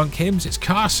record Drunk Hymns, it's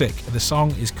Carsick. The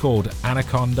song is called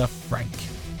Anaconda Frank.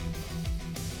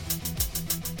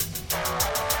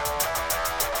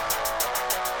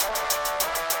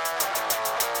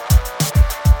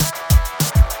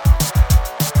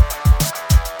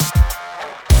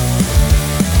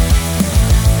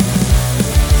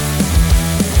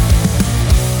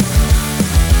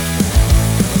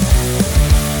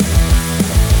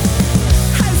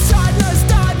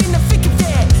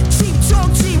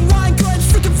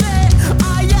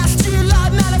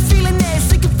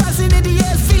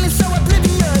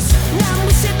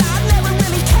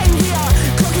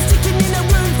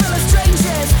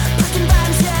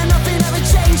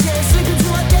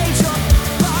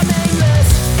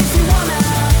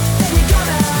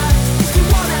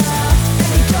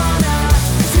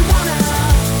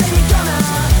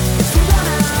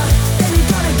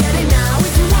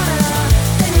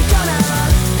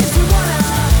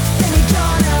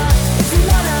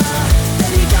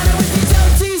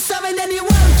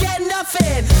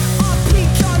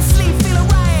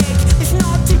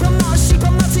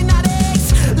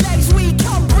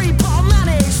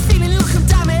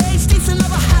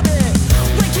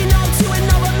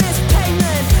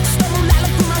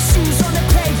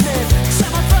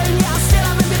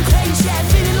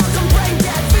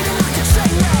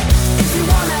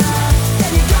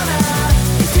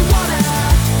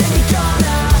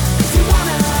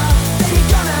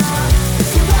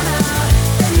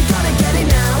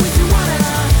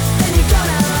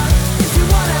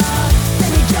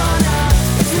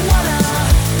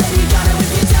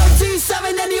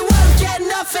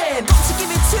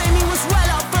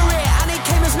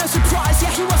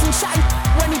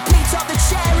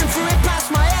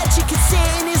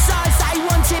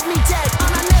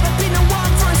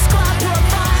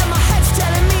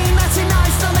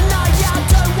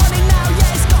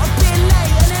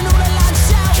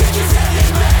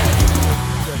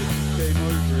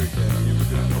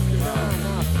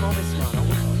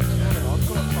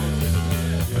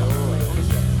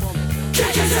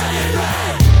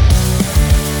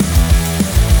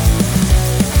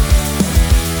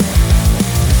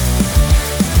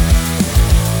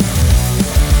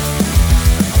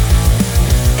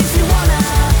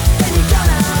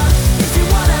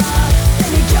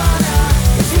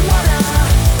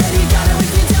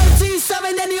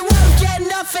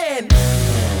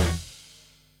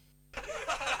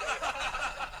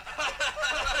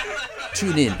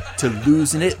 Tune in to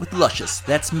Losing It with Luscious.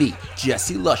 That's me,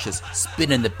 Jesse Luscious,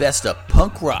 spinning the best of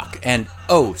punk rock and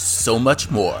oh so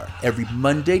much more every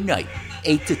Monday night,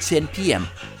 8 to 10 p.m.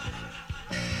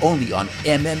 Only on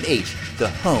MMH, the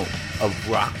home of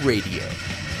rock radio.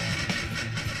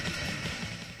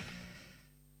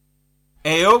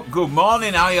 Hey up, good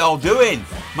morning, how y'all doing?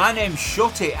 My name's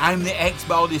Shutty, I'm the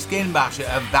ex-baldy skin basher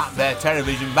of that there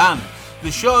television band. The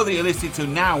show that you're listening to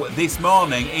now this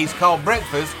morning is called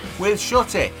Breakfast with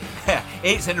Shutty.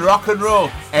 It's a rock and roll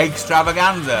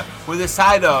extravaganza with a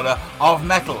side order of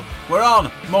metal. We're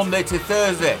on Monday to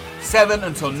Thursday, 7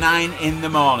 until 9 in the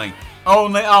morning.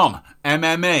 Only on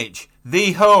MMH,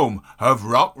 the home of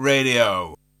rock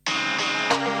radio.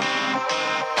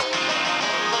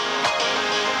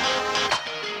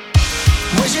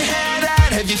 Where's your head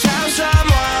at? Have you found someone?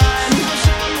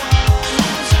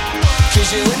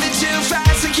 'Cause you're living too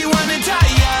fast, like you wanna die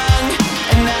young,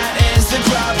 and that is the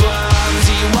problem.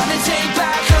 Do you wanna take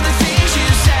back all the things you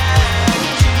said?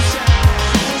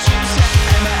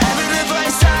 Am I ever the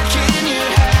voice stuck in your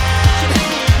head?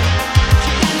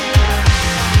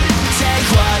 Take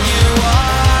what you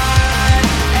want,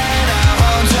 and I'll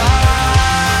hold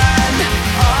on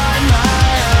my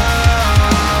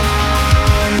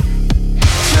own.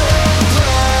 Cold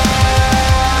blood.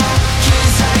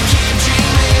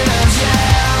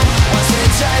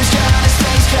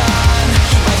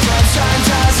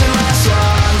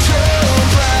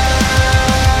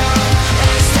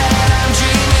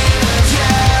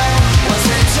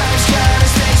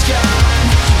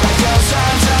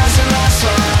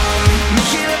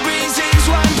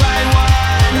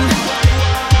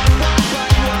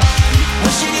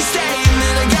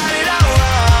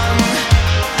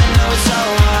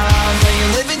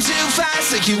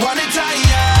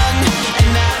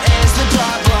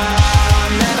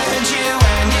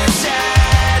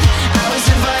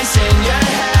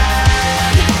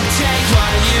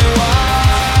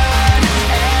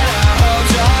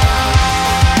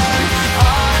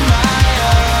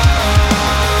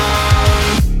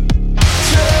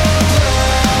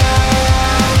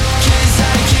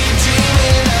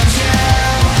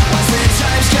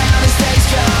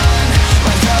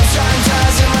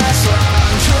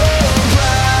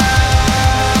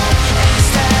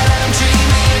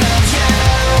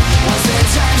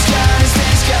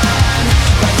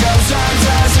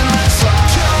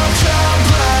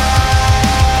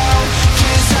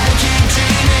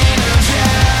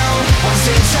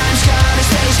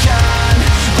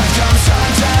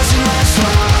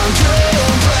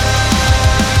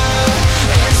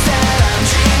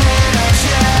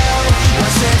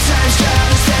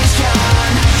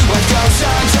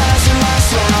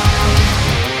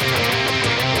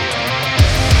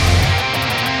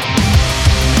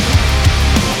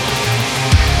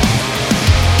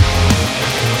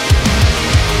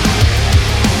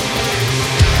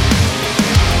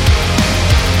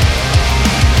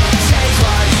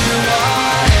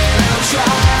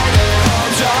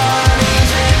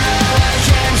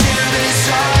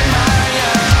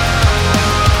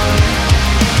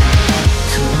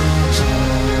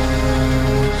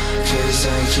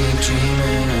 keep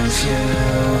dreaming of you.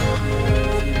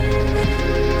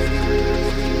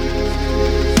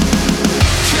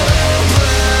 Cool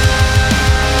blue,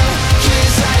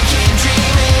 'cause I keep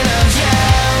dreaming of you.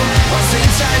 Once the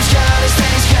time's gone, it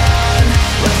stays gone.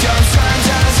 What goes wrong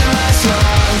doesn't last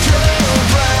long. Cool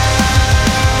blue,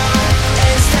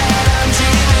 instead I'm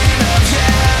dreaming of you.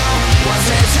 Once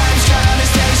the time's gone, it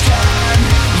stays gone.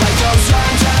 What goes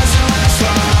wrong doesn't last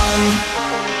long.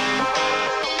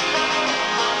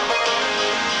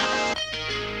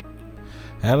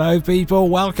 Hello people,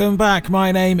 welcome back.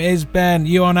 My name is Ben.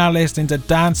 You are now listening to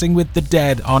Dancing with the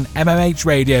Dead on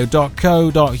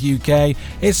mmhradio.co.uk.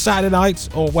 It's Saturday night,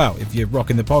 or well, if you're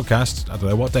rocking the podcast, I don't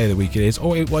know what day of the week it is,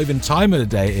 or what even time of the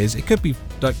day it is. It could be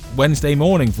like Wednesday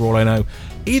morning for all I know.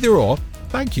 Either or,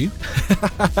 thank you.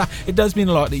 It does mean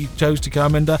a lot that you chose to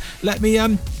come and let me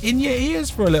in your ears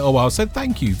for a little while, so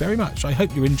thank you very much. I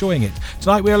hope you're enjoying it.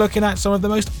 Tonight we are looking at some of the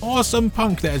most awesome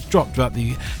punk that has dropped throughout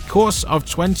the course of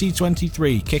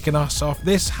 2023. Kicking us off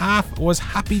this half was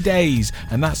Happydaze,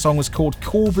 and that song was called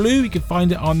Cool Blue. You can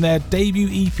find it on their debut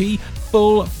EP,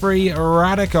 Full Free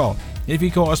Radical. If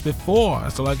you caught us before,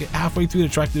 so like halfway through the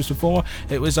track this before,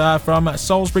 it was from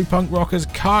Salisbury punk rockers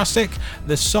Carsick.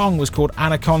 The song was called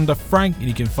Anaconda Frank, and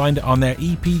you can find it on their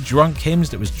EP Drunk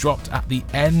Hymns that was dropped at the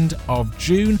end of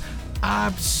June.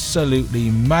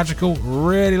 Absolutely magical,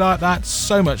 really like that,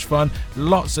 so much fun,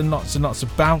 lots and lots and lots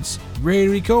of bounce, really,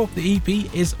 really cool. The EP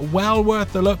is well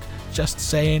worth the look, just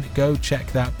saying, go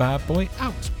check that bad boy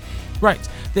out. Right,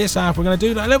 this half we're going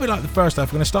to do a little bit like the first half.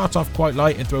 We're going to start off quite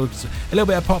light and throw a little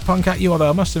bit of pop punk at you, although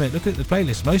I must admit, look at the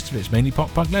playlist, most of it's mainly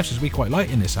pop punk left, so we quite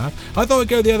light in this half. I thought it'd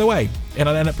go the other way, and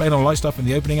I'd end up playing on light stuff in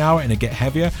the opening hour and it'd get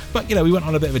heavier, but you know, we went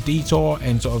on a bit of a detour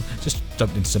and sort of just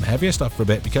jumped into some heavier stuff for a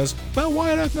bit because, well,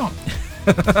 why on earth not?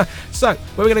 So,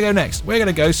 where are we going to go next? We're going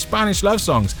to go Spanish love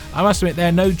songs. I must admit,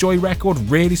 their No Joy record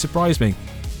really surprised me.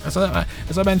 As I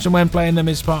mentioned when playing them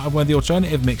as part of one of the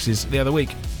alternative mixes the other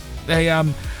week, they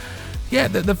yeah,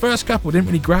 the first couple didn't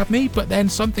really grab me, but then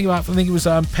something about, I think it was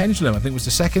Pendulum, I think it was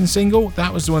the second single,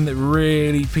 that was the one that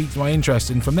really piqued my interest,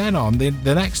 and from then on, the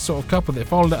next sort of couple that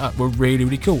followed it up were really,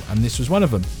 really cool, and this was one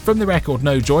of them. From the record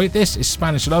No Joy, this is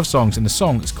Spanish love songs, and the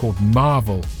song is called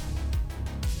Marvel.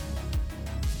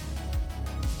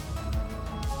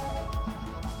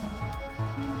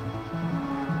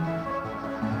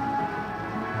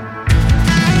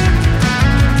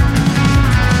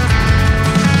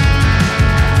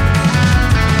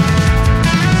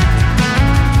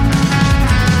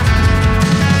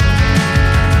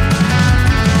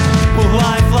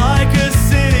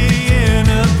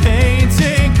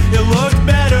 It looked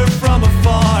better from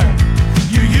afar.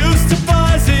 You used to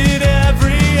buzz it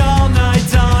every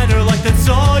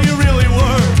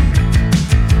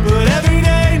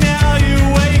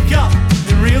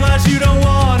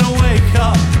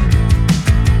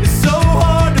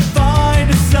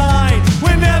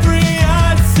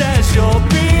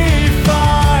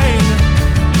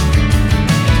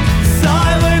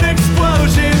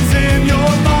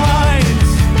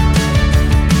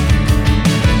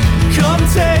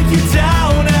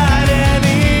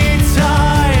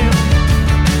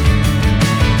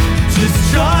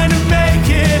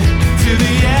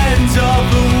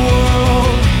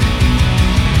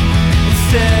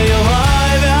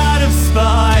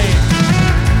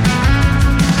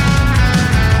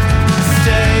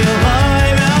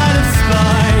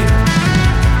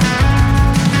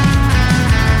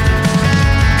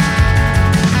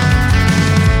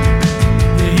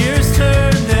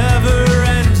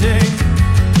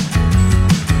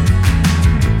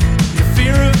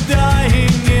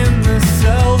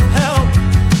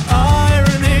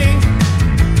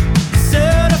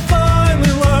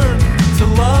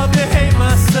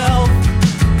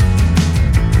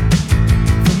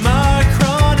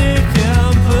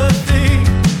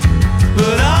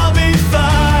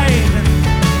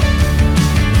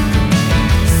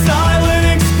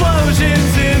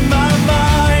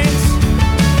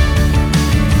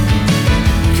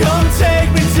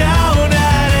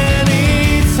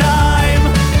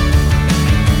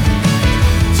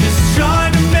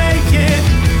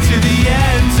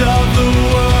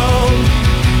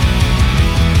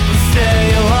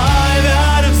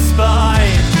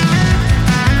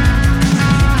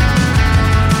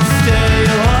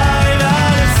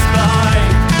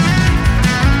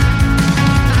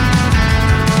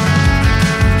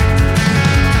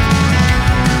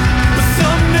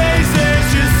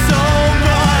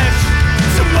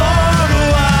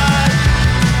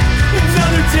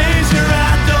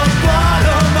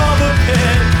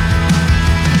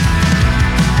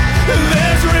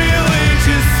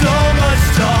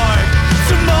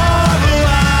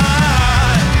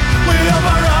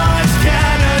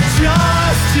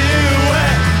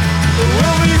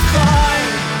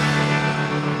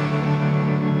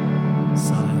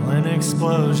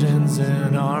explosions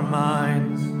in our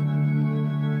minds.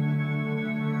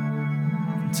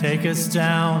 Take us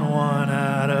down one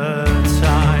at a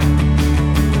time.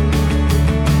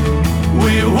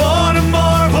 We want to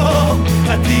marvel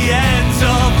at the ends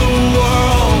of the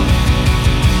world.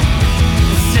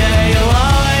 Stay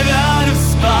alive out of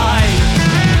spite.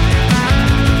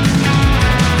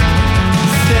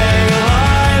 Stay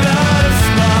alive out of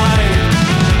spite.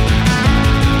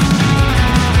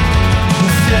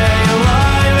 Stay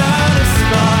alive out of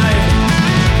spite.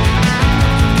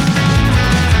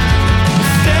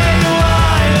 Stay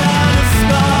alive out of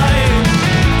spite.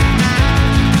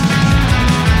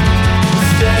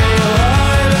 Stay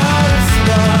alive out of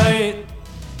spite.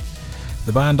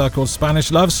 The band are called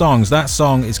Spanish Love Songs. That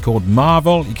song is called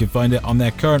Marvel. You can find it on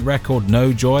their current record,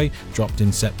 No Joy, dropped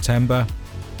in September.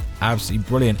 Absolutely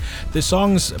brilliant. The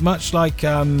song's much like the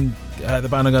band I'm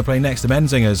going to play next, the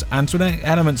Menzingers, and to an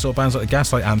element, sort of bands like the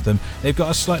Gaslight Anthem, they've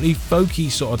got a slightly folky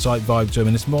sort of type vibe to them,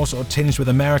 and it's more sort of tinged with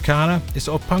Americana. It's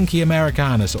sort of punky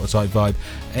Americana sort of type vibe,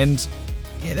 and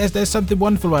yeah, there's something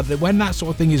wonderful about it. When that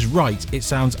sort of thing is right, it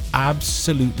sounds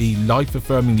absolutely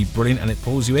life-affirmingly brilliant, and it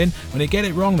pulls you in. When they get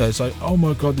it wrong, though, it's like, oh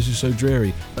my god, this is so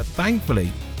dreary. But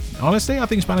thankfully, honestly, I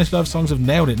think Spanish Love Songs have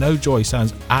nailed it. No Joy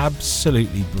sounds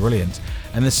absolutely brilliant.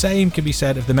 And the same can be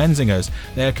said of the Menzingers.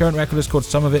 Their current record is called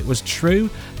Some of It Was True.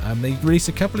 They released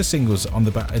a couple of singles on the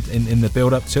in the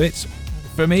build-up to it.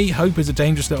 For me, Hope Is a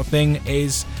Dangerous Little Thing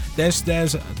is... There's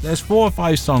 4 or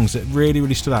 5 songs that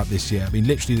really stood out this year. I mean,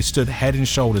 literally, they stood head and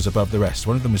shoulders above the rest.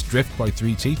 One of them was Drift by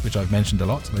Three Teeth, which I've mentioned a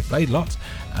lot, and I played a lot.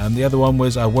 The other one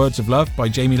was Words of Love by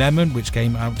Jamie Lemon, which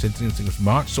came out in, I think it was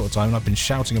March sort of time, and I've been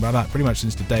shouting about that pretty much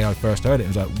since the day I first heard it. It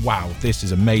was like, wow, this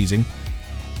is amazing.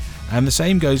 And the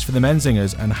same goes for the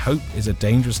Menzingers, and Hope Is a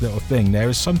Dangerous Little Thing. There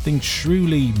is something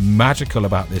truly magical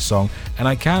about this song, and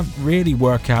I can't really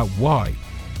work out why.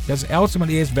 Because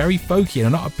ultimately it's very folky, and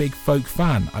I'm not a big folk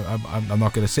fan. I'm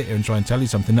not going to sit here and try and tell you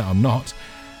something that I'm not.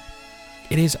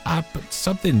 It is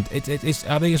something. It's.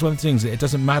 I think it's one of the things that it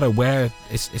doesn't matter where.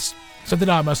 It's something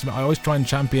that I always try and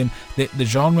champion. The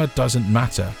genre doesn't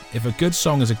matter. If a good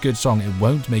song is a good song, it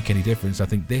won't make any difference. I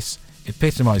think this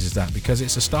epitomizes that, because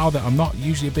it's a style that I'm not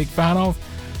usually a big fan of.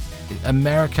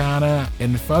 Americana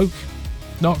and folk,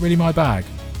 not really my bag.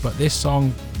 But this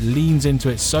song leans into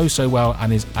it so well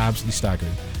and is absolutely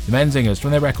staggering. The Menzingers,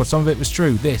 from their record, Some of It Was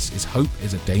True. This is Hope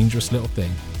Is a Dangerous Little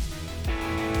Thing.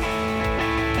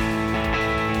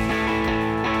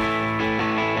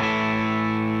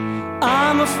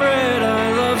 I'm afraid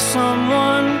I love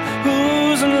someone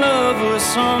who's in love with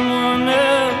someone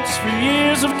else. For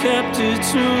years I've kept it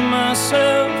to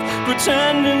myself,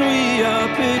 pretending we are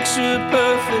picture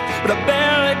perfect, but I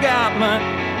barely got my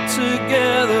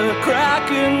together,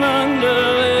 cracking under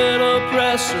little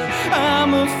pressure.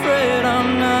 I'm afraid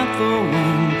I'm not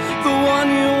the one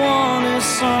you want is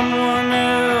someone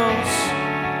else.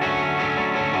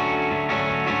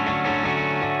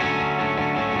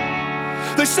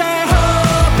 They say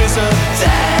hope is a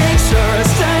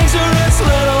dangerous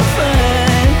little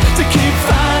thing, to keep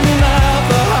finding out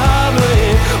the hard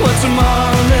way what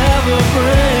tomorrow never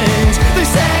brings. They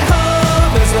say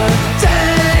hope is a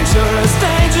dangerous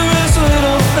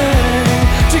little thing,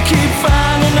 to keep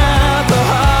finding out the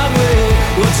hard way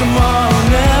what tomorrow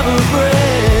never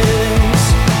brings.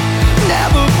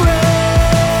 Never brings.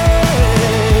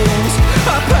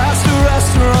 I passed a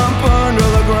restaurant burned to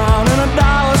the ground, and a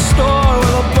dollar store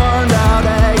with a burned out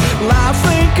egg, life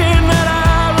thinking that I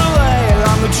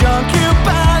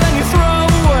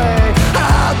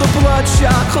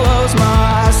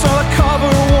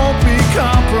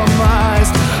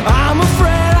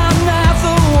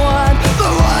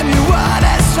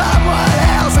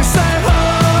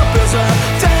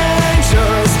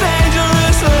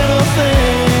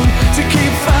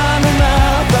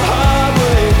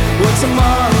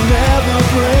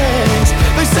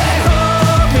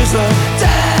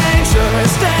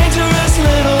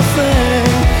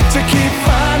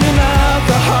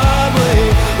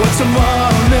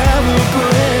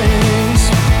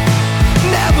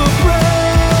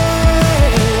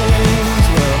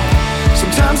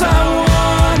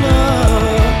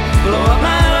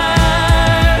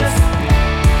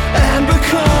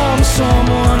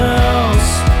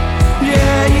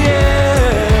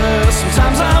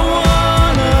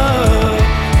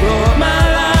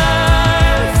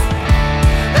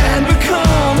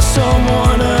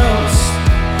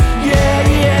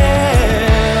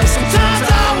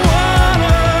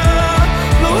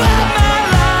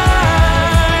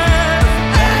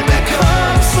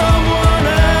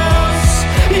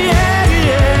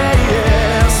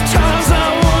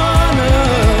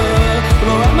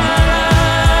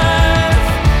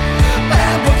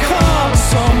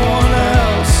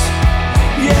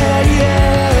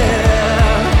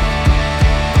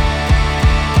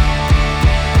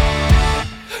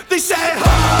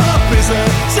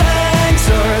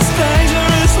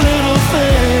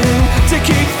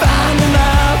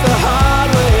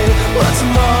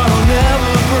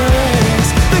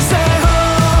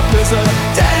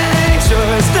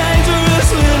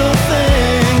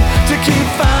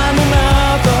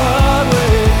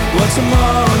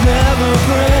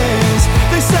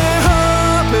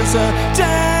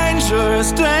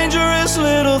dangerous, dangerous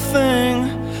little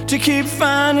thing to keep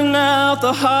finding out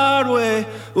the hard way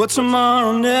what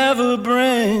tomorrow never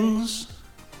brings.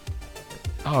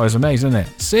 Oh, it's amazing, isn't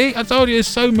it? See, I told you, it's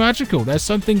so magical. There's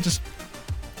something just...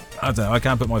 I don't know, I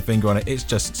can't put my finger on it. It's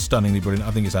just stunningly brilliant.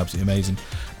 I think it's absolutely amazing.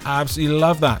 Absolutely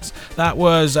love that. That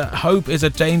was Hope is a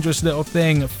Dangerous Little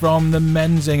Thing from the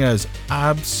Menzingers.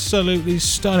 Absolutely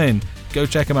stunning. Go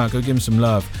check them out. Go give them some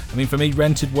love. I mean, for me,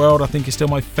 Rented World, I think, is still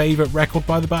my favourite record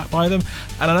by them.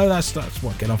 And I know that's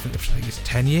what, getting off, I think it's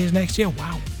 10 years next year.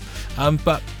 Wow.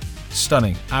 But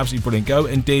stunning. Absolutely brilliant. Go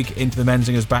and dig into the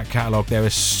Menzingers back catalogue. There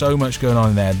is so much going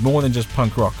on in there. More than just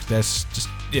punk rock. There's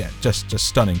just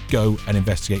stunning. Go and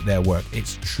investigate their work.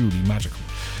 It's truly magical.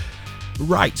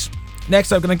 Right.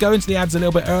 Next, I'm going to go into the ads a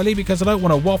little bit early because I don't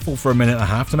want to waffle for a minute and a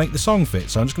half to make the song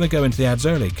fit. So I'm just going to go into the ads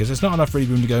early because there's not enough really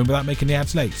room to go in without making the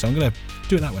ads late. So I'm going to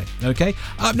do it that way. Okay.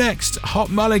 Up next, Hot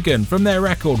Mulligan from their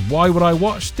record Why Would I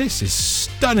Watch? This is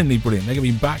stunningly brilliant. They're going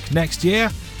to be back next year.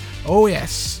 Oh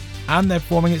yes. And they're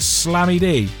performing at Slammy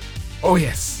D. Oh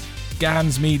yes.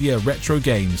 Gans Media Retro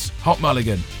Games. Hot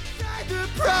Mulligan. The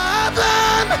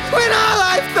problem when all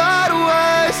I thought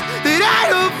was that I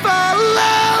don't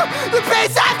follow the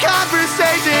pace of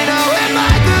conversation. Oh, am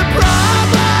I the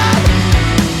problem?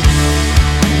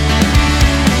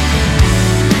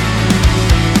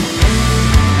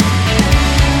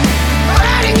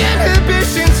 Letting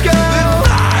inhibitions go.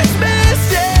 The first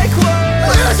mistake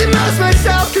was losing most my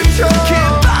self-control.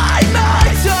 Can't bite my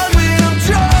tongue when I'm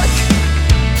drunk.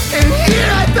 And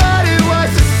here I thought it was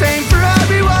the same for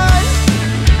everyone.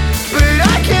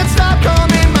 Can't stop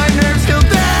calming my nerves till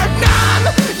they're numb,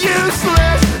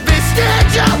 useless,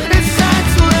 vestigial and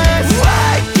senseless.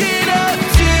 Waking up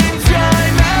to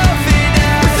dry mouthing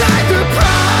out. Was I the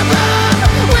problem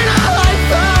when all I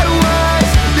thought was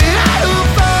that I don't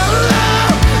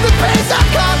follow the pace of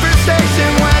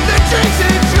conversation when the drinks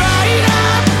are dried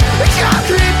up? A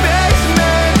concrete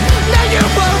basement, now you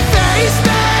won't face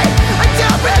me. I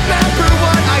don't remember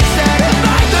what I said. Am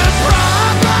I the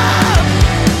problem?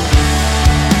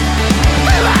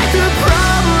 Am I the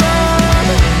problem?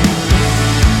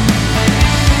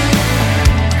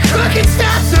 Crooked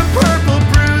stabs of purple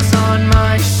bruise on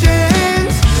my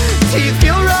shins. Teeth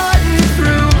feel rotten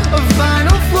through a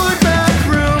vinyl floored back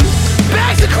room.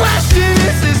 Begs the question,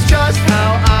 is this just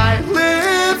how I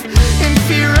live? In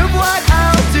fear of what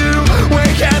I'll do.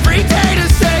 Wake every day to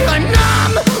say I'm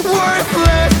numb,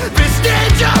 worthless,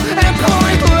 vestigial and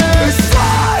pointless.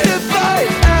 Decided by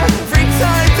every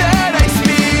time that I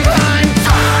speak. I'm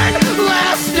torn,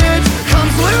 last stitch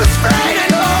comes loose, frayed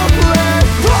and hopeless.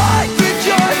 What did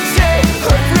your take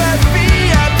or breath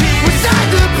VIP? Was I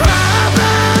the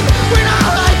problem when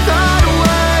all I thought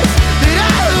was that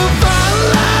I would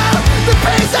follow the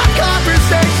pace of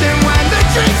conversation when the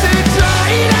drinks are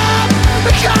dried up?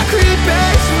 A concrete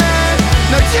basement,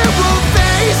 no you won't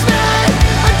face me.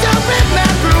 I don't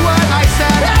remember what I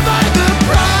said. Am I the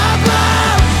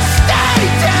problem? Stay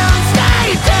down,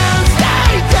 stay down,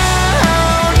 stay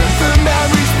down. The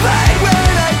memories play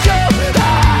when I go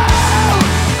out.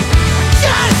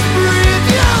 Just breathe,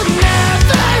 you'll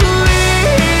never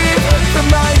leave. The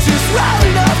mind's just well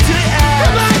enough to end.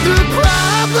 Am I the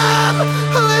problem?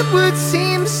 Well, it would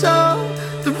seem so.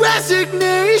 The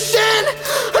resignation.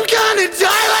 I'm gonna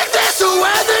die like this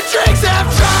when the drinks have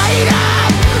dried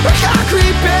up. A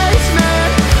concrete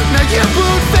basement. Now you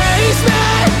won't face me.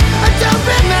 I don't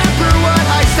remember what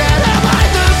I said. Am I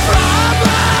the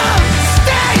problem?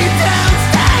 Stay down,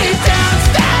 stay down,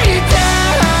 stay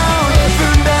down. The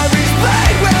memories play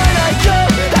when I go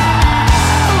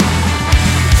out.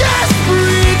 Just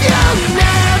breathe, you'll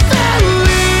never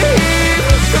leave.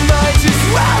 The mind's just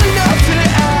well enough to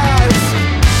ask.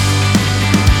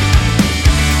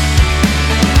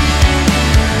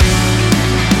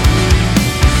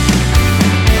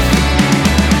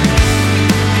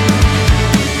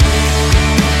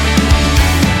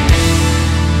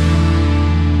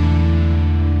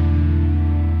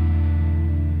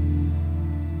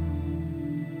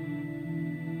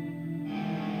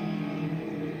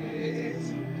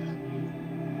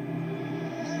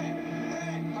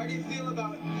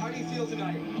 How do you feel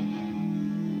tonight?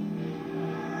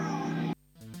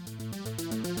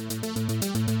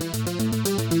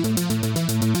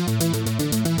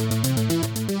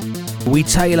 We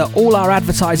tailor all our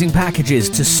advertising packages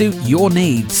to suit your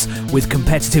needs. With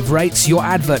competitive rates, your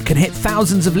advert can hit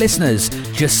thousands of listeners.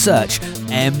 Just search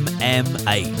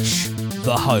MMH,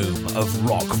 the home of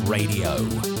rock radio.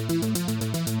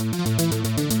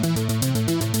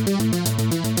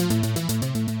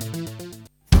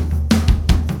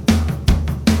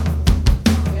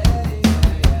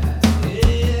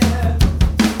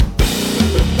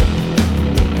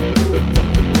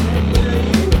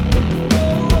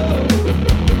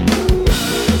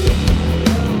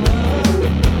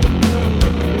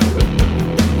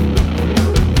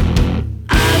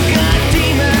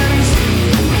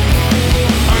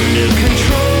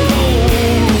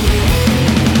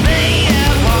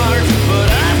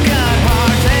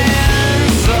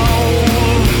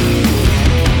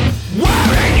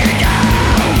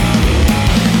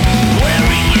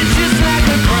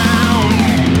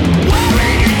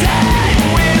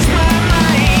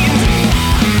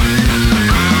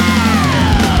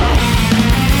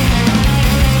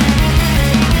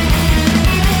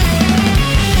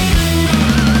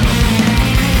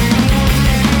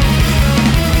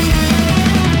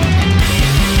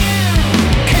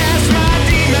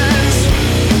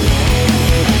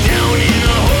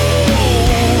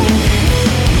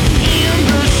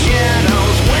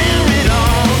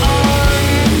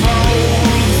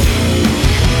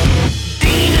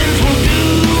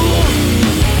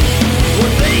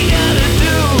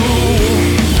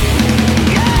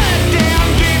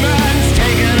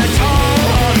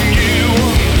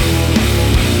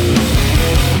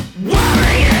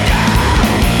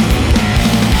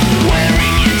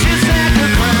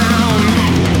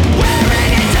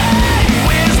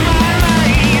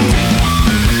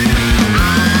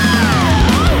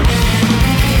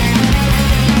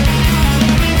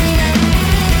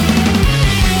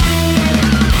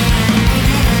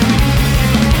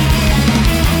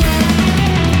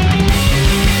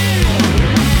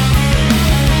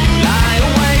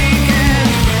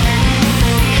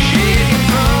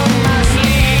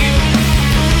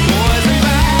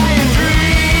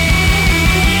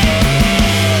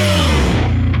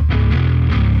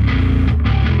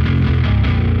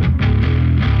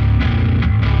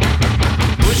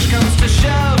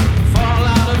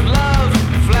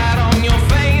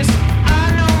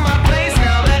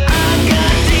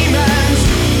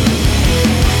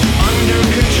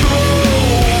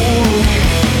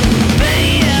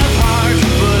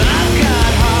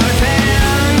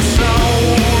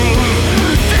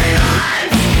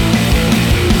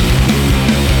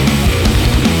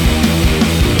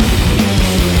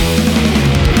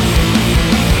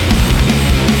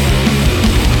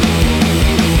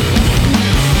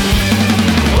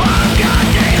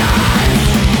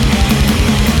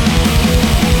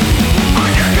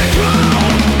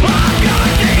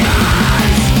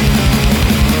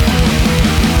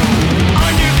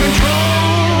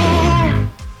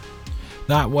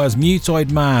 was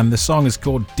Mutoid Man. The song is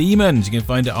called Demons. You can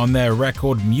find it on their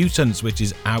record Mutants, which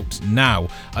is out now.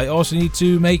 I also need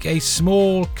to make a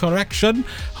small correction.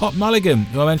 Hot Mulligan,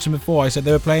 who I mentioned before, I said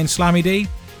they were playing Slammy D.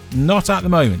 Not at the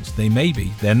moment. They may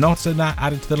be. They're not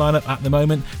added to the lineup at the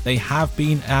moment. They have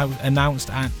been announced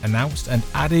and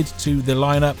added to the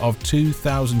lineup of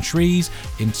 2000 Trees.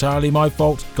 Entirely my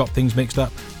fault. Got things mixed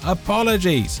up.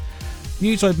 Apologies.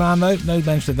 Mutoid Man, though, no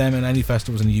mention of them in any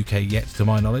festivals in the UK yet, to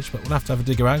my knowledge, but we'll have to have a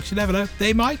dig around, because you never know.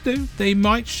 They might do. They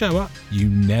might show up. You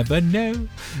never know.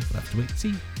 We'll have to wait and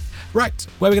see. Right,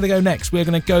 where are we going to go next? We're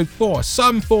going to go for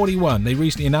Sum 41. They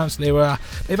recently announced they've had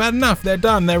enough, they're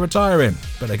done, they're retiring.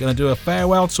 But they're going to do a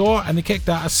farewell tour, and they kicked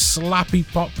out a slappy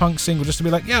pop punk single just to be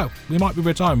like, yo, we might be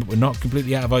retiring, but we're not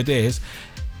completely out of ideas.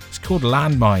 It's called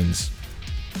Landmines.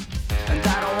 And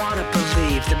I don't wanna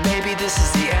believe that maybe this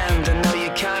is the end. I know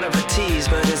you're kind of a tease,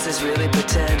 but is this really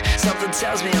pretend? Something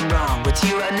tells me I'm wrong. With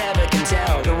you I never can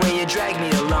tell. The way you drag me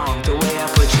along, the way I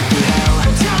put you through hell.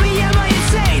 Tell me, am I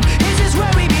insane? Is this where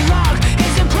we belong?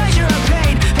 Is it pleasure or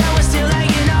pain that we're still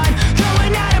hanging on?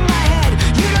 Going out of my head.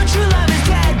 You know true love is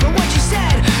dead, but what you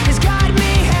said has got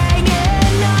me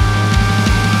hanging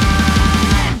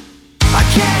on. I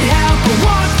can't help but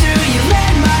walk through your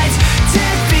landmines. 10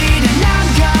 feet and I'm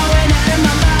going out of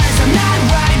my mind. I'm not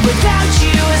right without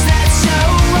you, is that so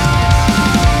wrong?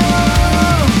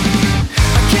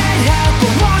 I can't help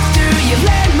but walk through your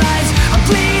landmines. I'm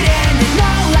bleeding and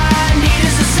all I need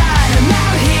is a sign. I'm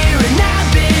out here and I've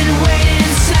been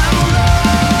waiting so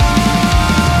long.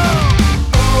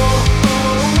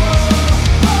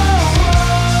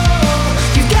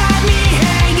 You got me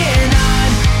hanging on.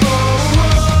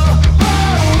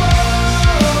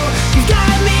 You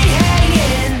got me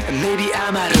hanging. And maybe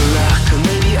I'm out of luck, or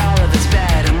maybe all of it's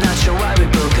bad. I'm not sure why we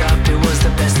broke up. It was the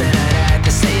best that I'd had.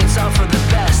 They say it's all for the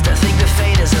best. I think the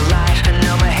fate is a lie. I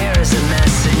know my hair is a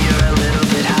mess and you're a little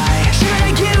bit high. Should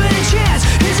I give it a chance?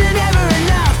 Is it ever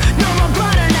enough? No more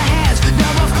blood on the hands. No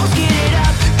more folks get it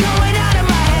up. Going out of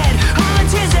my head. All the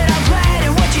tears that I bled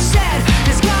and what you said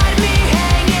has got me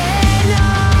hanging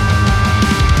on.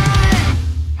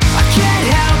 I can't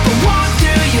help but walk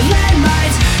through your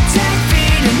landmines. 10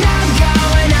 feet and I'm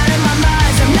going out of my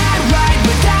mind. I'm not right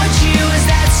without you, is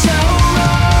that so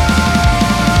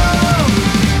wrong?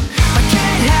 I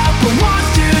can't help but walk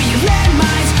through your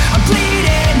landmines. I'm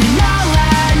bleeding and all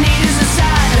I need is a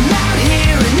sign. I'm out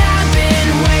here and I've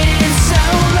been waiting so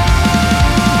long.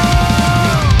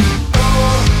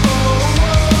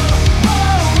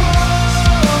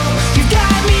 You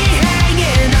got me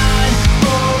hanging on.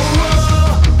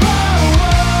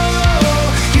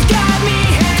 You got me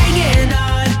hanging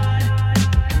on.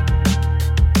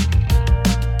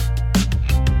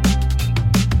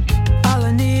 All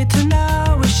I need to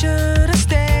know is should I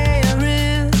stay or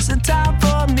is it time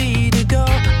for me to go?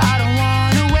 I don't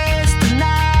wanna waste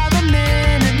another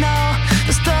minute, no.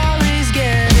 The story's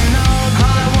getting old.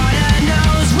 All I wanna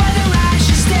know is whether I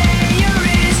should stay or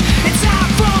is it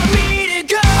time for me to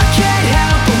go? I can't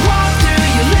help but walk through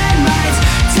your landmines.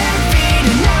 10 feet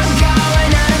and I'm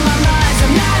going out of my mind.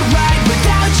 I'm not right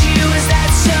without you, is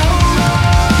that so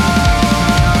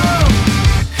wrong?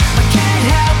 I can't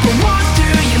help but walk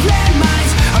through your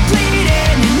landmines. I'm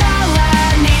bleeding and all I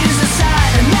need is a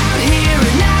sign. I'm out here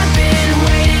and I've been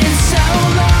waiting so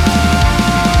long.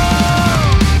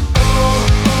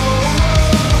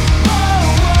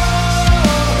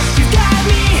 You got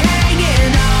me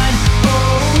hanging on.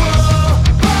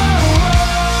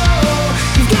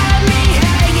 You got me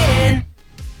hanging.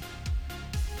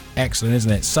 Excellent,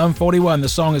 isn't it? Sum 41, the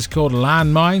song is called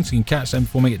Landmines. You can catch them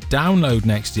performing at Download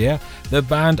next year. The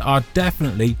band are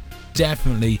definitely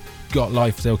got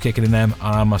life still kicking in them,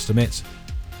 and I must admit,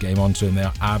 game on to them. They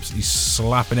are absolutely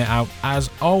slapping it out as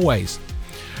always.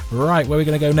 Right, where are we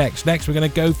going to go next? Next, we're going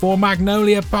to go for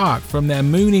Magnolia Park from their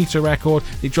Moon Eater record.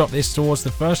 They dropped this towards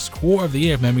the first quarter of the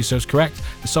year, if memory serves correct.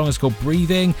 The song is called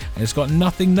Breathing, and it's got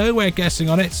Nothing Nowhere guessing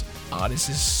on it. Oh, this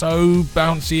is so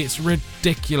bouncy, it's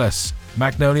ridiculous.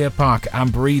 Magnolia Park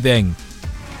and Breathing.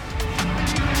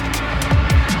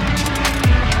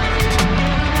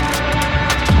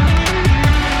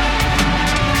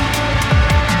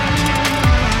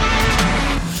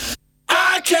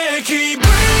 I can't keep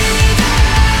breathing.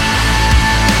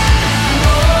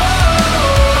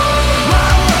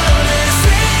 My world is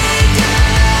sinking.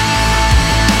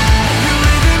 You're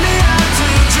leaving me out to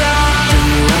dry. Do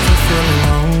you ever feel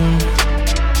alone?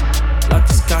 Like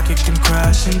the sky kicking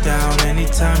crashing down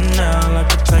anytime now,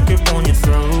 like a tiger on your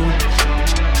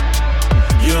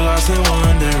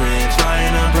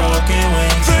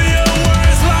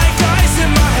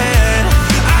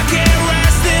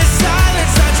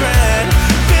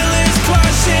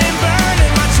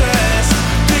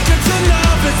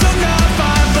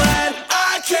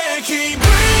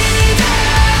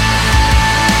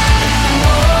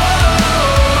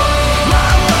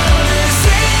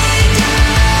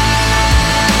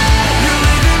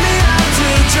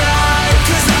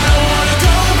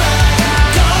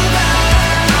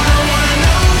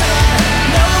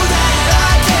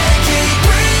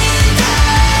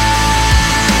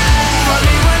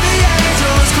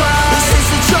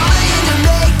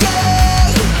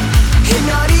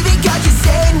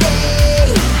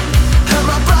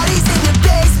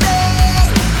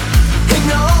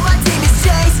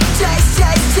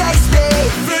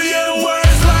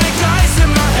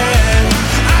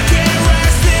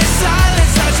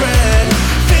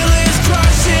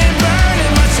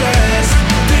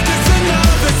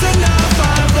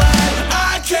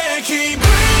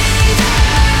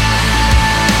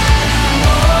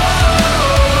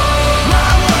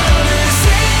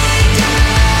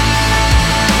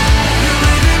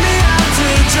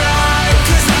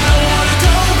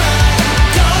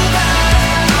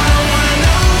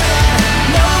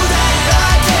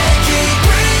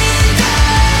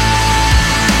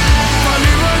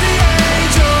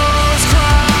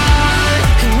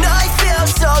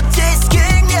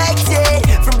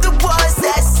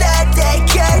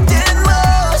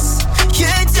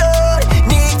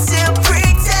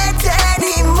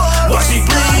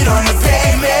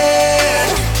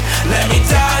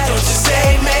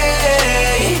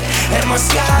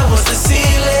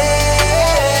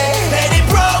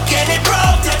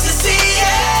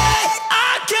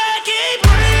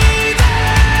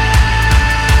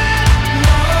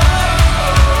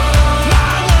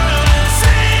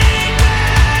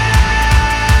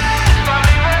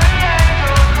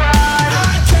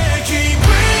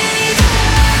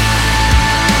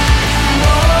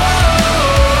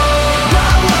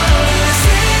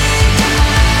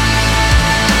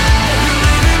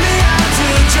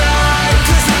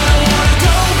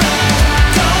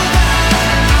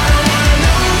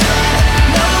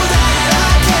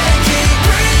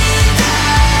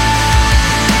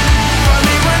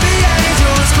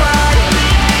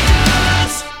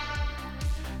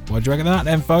What do you reckon of that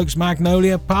then, folks?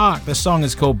 Magnolia Park. The song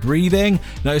is called Breathing.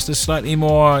 Notice the slightly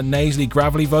more nasally,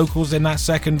 gravelly vocals in that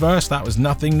second verse. That was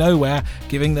Nothing Nowhere,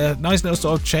 giving the nice little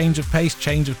sort of change of pace,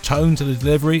 change of tone to the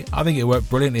delivery. I think it worked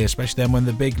brilliantly, especially then when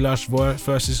the big lush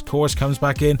versus chorus comes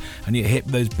back in and you hit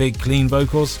those big clean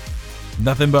vocals.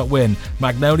 Nothing but win.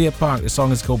 Magnolia Park. The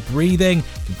song is called Breathing.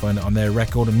 You can find it on their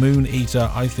record Moon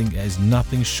Eater. I think it is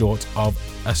nothing short of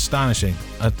astonishing.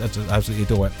 I absolutely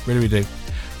adore it. Really, really do.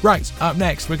 Right, up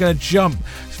next, we're going to jump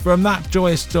from that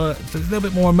joyous to a little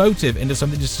bit more emotive into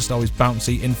something just always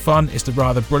bouncy and fun. It's the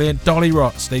rather brilliant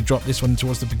Dollyrots. They dropped this one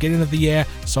towards the beginning of the year.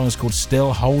 The song is called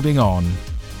Still Holding On.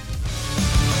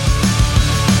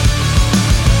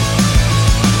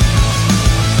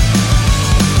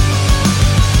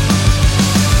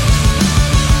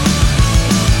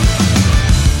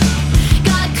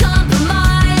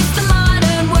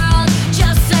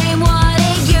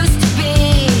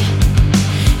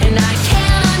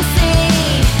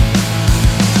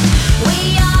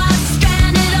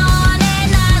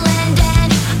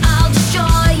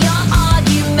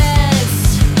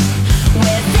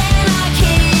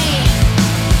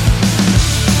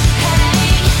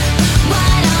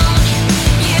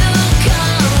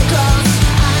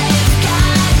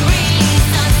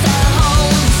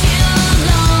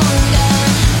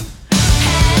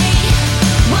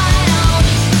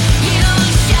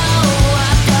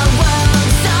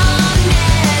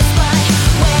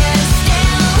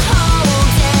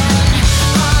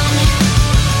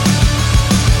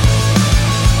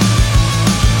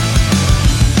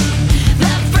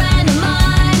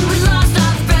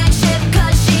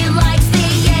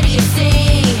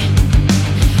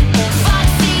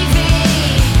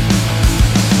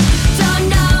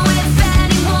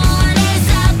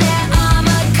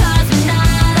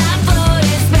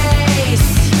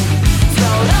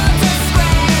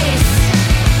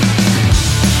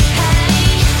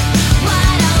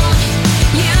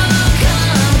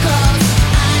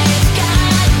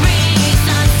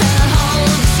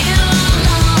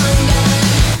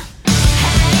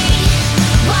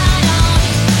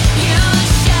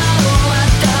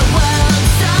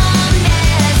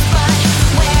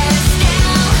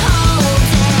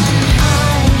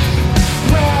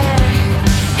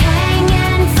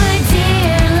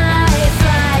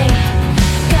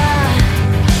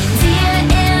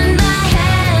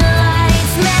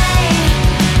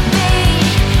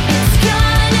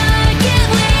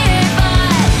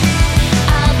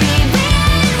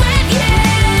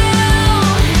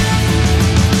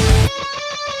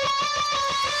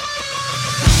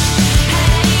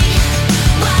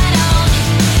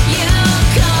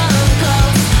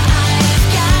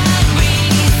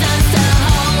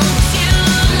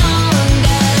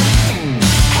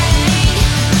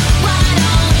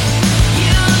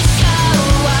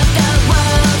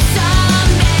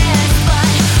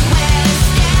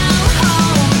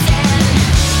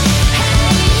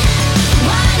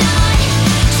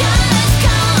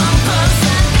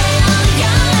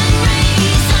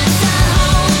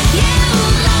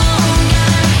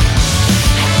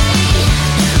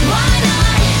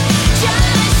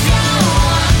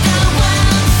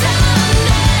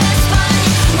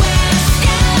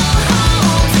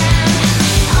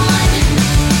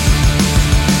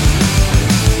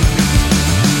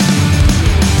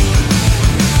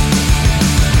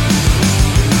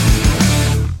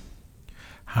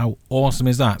 Awesome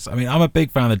is that? I mean, I'm a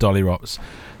big fan of the Dollyrots,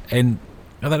 and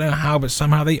I don't know how, but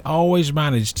somehow they always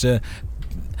manage to.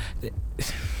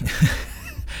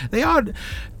 They aren't.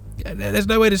 There's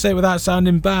no way to say it without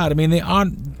sounding bad. I mean, they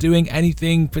aren't doing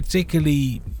anything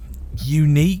particularly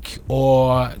unique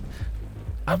or.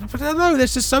 I don't know,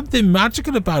 there's just something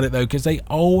magical about it though, because they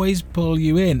always pull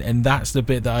you in, and that's the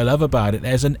bit that I love about it.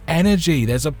 There's an energy,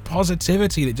 there's a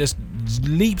positivity that just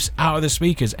leaps out of the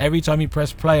speakers every time you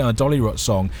press play on a Dollyrots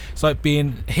song. It's like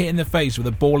being hit in the face with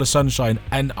a ball of sunshine,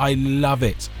 and I love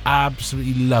it,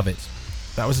 absolutely love it.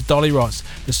 That was the Dollyrots.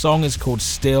 The song is called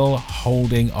Still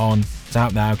Holding On. It's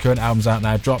out now, current album's out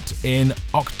now, dropped in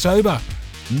October.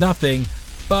 Nothing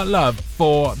but love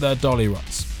for the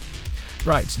Dollyrots.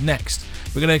 Right, next.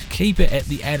 We're going to keep it at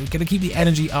the end. We're going to keep the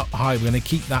energy up high. We're going to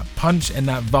keep that punch and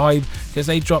that vibe, because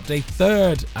they dropped a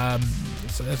third,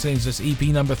 this EP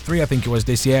number 3, I think it was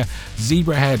this year.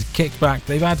 Zebrahead, Kickback.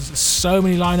 They've had so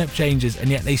many lineup changes, and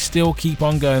yet they still keep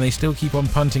on going. They still keep on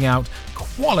punting out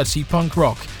quality punk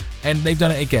rock, and they've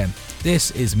done it again.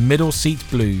 This is Middle Seat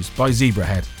Blues by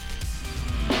Zebrahead.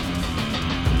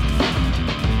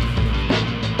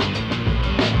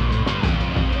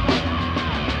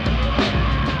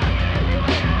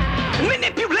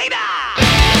 Manipulator!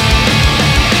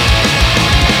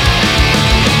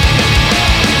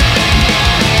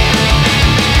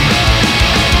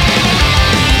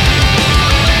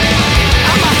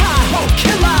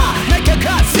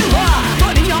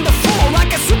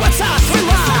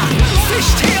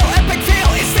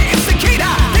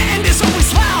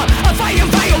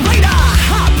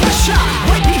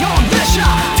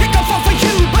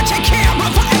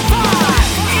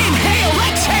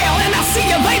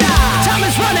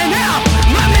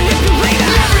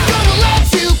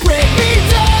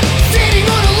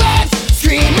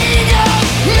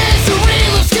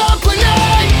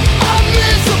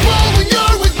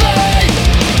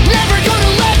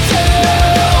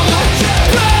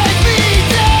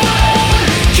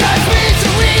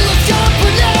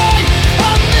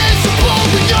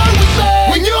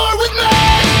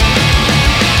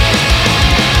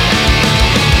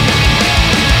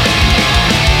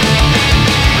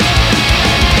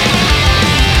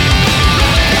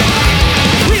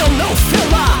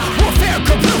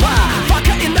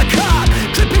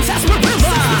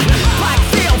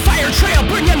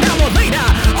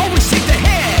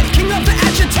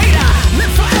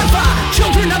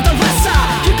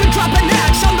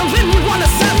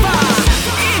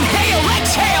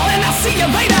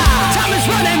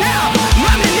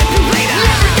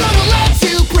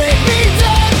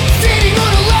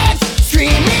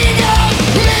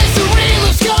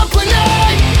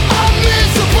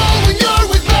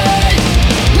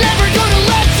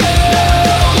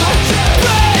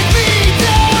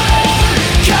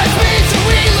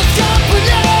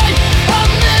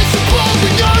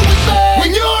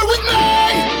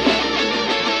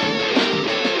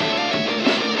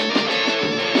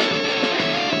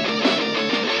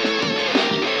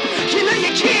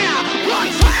 can't run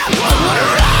forever. I wanna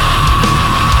ride.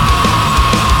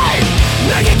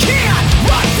 No, you can't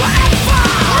run forever.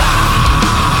 Ride.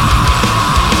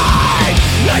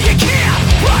 No, you can't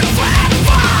run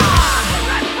forever.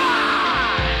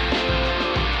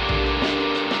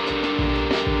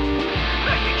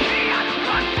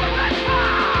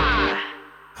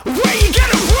 Where you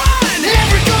gonna run?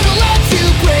 Never gonna let you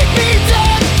break me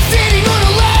down. Sitting on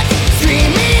a ledge,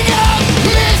 screaming out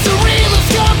misery loves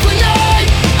company.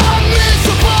 I'm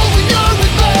miserable when you're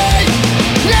with me.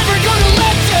 Never gonna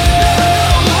let you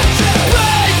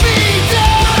break me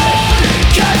down.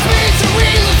 'Cause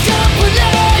misery loves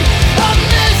company. I'm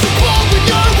miserable when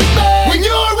you're with me. When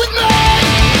you're with me.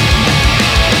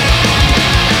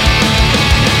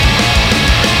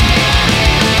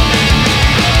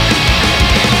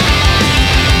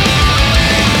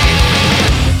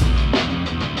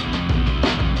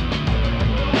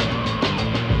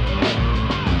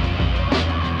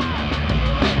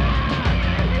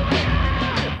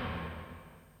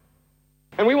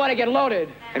 And we want to get loaded,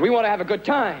 and we want to have a good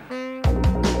time.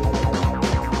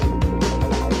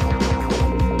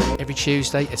 Every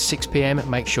Tuesday at 6 p.m,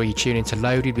 make sure you tune into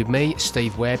Loaded with me,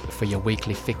 Steve Webb, for your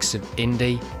weekly fix of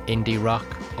indie rock,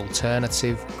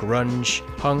 alternative, grunge,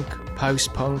 punk,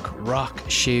 post-punk, rock,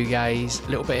 shoegaze, a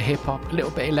little bit of hip-hop, a little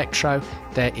bit of electro.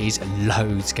 There is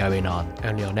loads going on.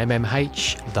 Only on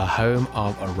MMH, the home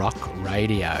of rock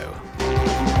radio.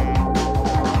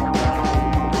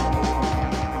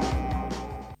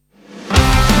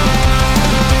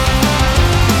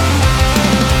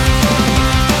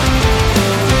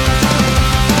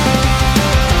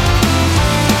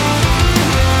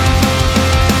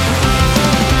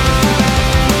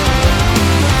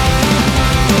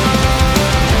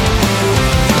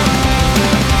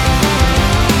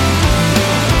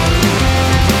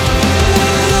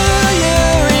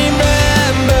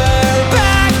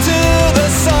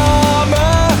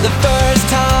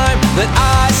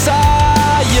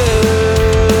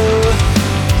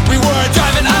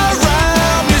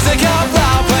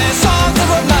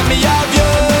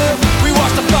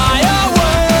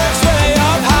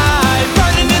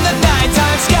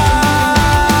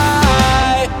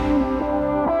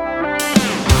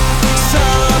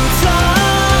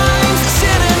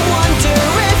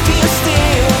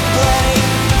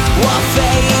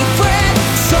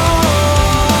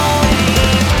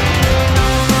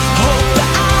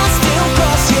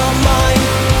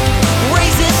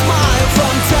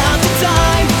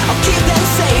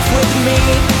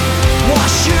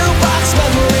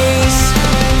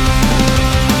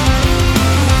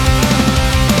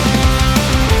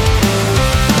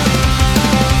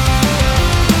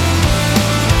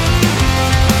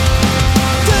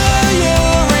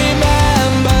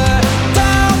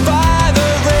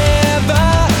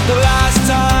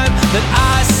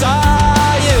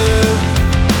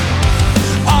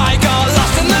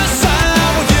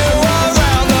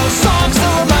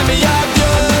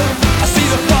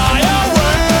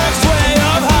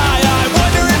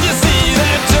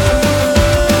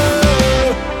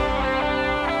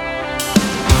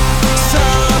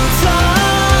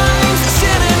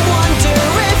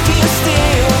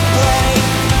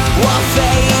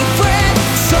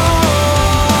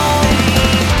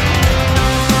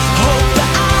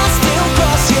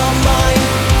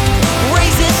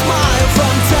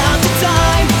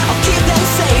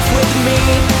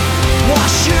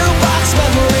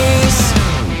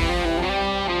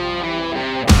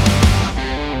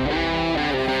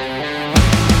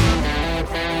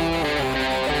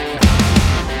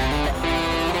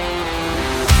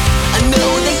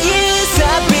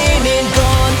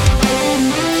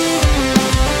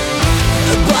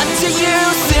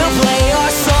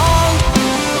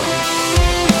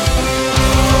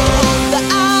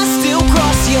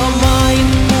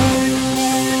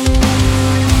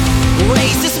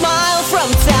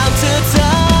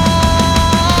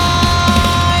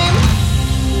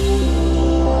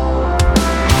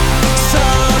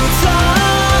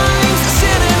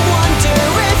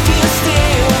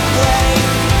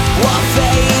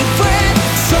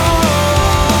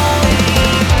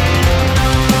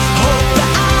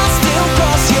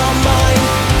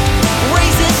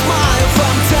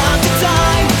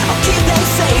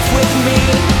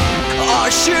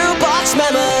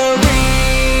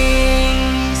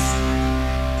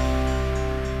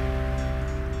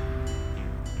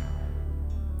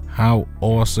 How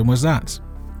awesome was that?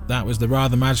 That was the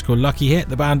rather magical Lucky Hit.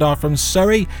 The band are from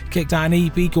Surrey, kicked out an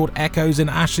EP called Echoes and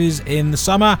Ashes in the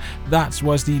summer. That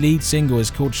was the lead single.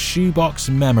 It's called Shoebox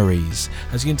Memories.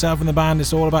 As you can tell from the band,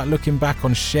 it's all about looking back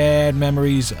on shared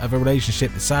memories of a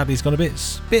relationship that sadly has gone a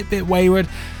bit wayward.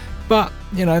 But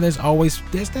there's always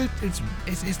is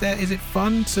it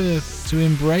fun to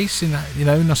embrace in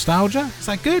that nostalgia? Is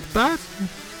that good, bad?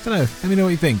 I don't know. Let me know what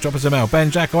you think. Drop us a mail. Ben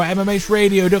Jekyll at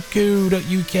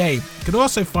mmhradio.co.uk. You can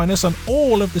also find us on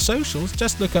all of the socials.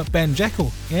 Just look up Ben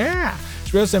Jekyll. Yeah,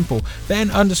 it's real simple.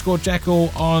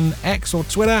 Ben_Jekyll on X or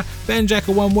Twitter. Ben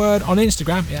Jekyll, one word, on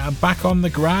Instagram. Yeah, I'm back on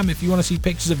the gram. If you want to see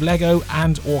pictures of Lego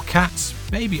and or cats,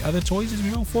 maybe other toys as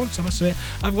we roll forward. So I must admit,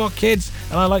 I've got kids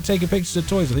and I like taking pictures of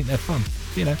toys. I think they're fun.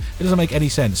 It doesn't make any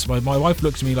sense. My wife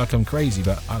looks at me like I'm crazy,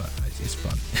 but I don't know, it's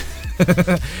fun.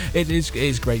 It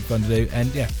is great fun to do,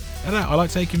 and yeah, I like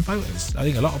taking photos. I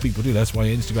think a lot of people do. That's why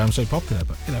Instagram's so popular.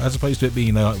 But as opposed to it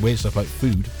being like weird stuff like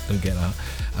food, don't get that.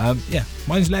 Yeah,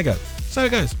 mine's Lego. So it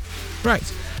goes. Right,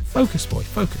 focus, boy,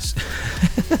 focus.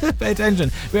 Pay attention.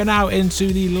 We are now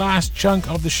into the last chunk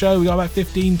of the show. We got about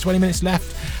 15-20 minutes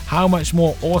left. How much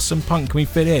more awesome punk can we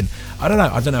fit in? I don't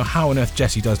know how on earth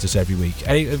Jesse does this every week.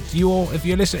 If you're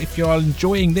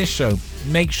enjoying this show,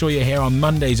 make sure you're here on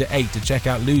Mondays at 8 to check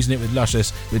out Losing It with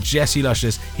Luscious, with Jesse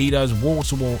Luscious. He does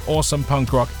wall-to-wall awesome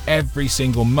punk rock every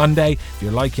single Monday. If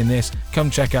you're liking this, come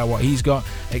check out what he's got.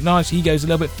 Acknowledge he goes a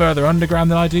little bit further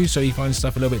underground than I do, so he finds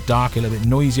stuff a little bit darker, a little bit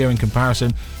noisier in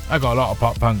comparison. I got a lot of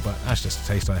pop punk, but that's just a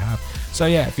taste I have. So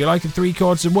yeah, if you're liking three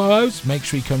chords and woes, make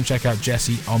sure you come check out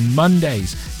Jesse on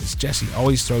Mondays. Because Jesse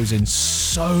always throws in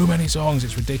so many songs,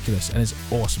 it's ridiculous, and it's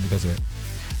awesome because of it.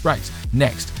 Right,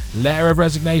 next, Letter of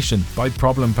Resignation by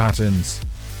Problem Patterns.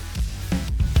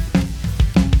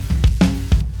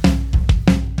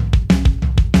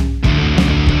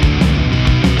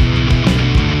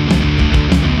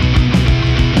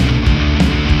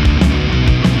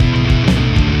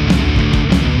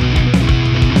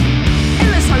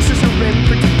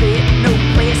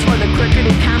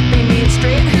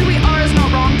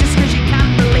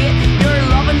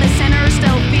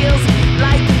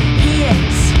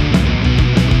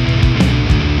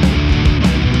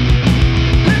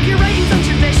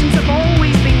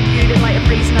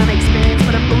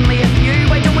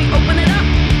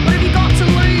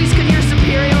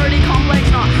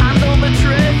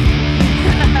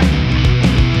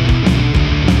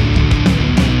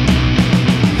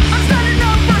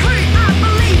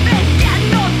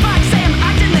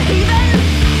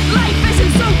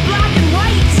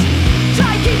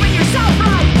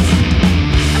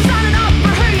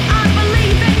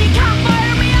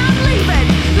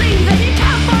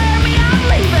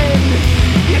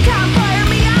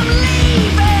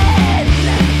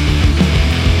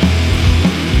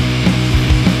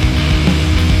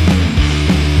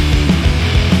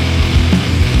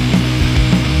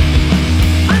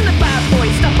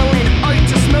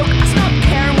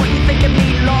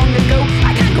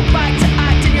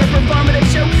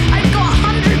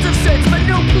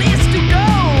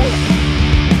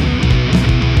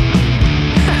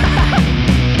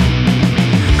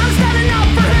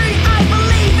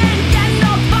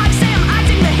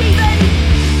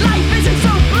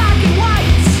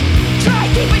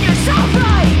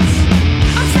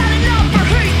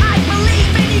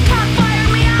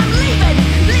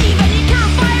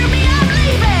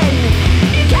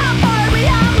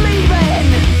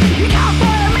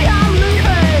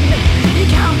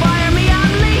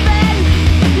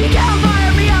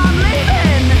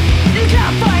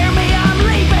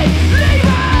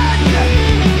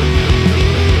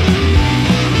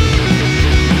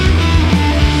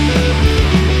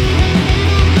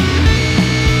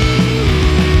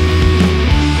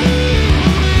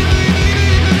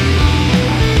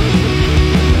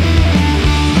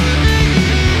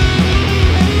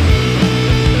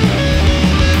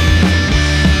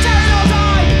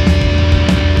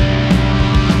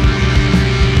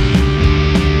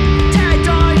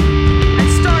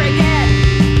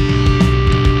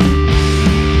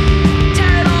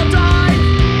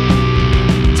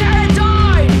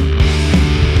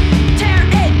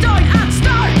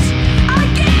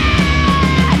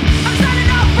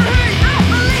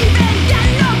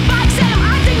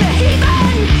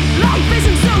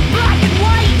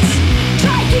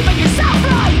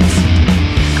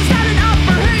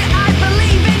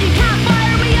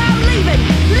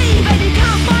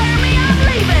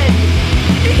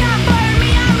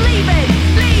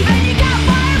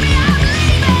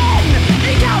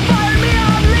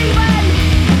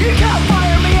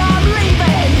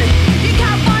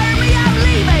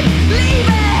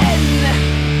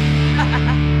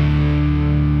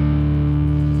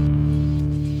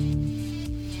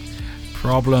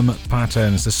 Problem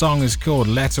Patterns. The song is called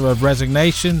Letter of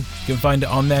Resignation. You can find it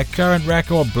on their current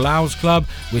record, Blouse Club,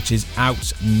 which is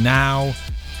out now.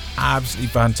 absolutely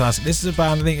fantastic. This is a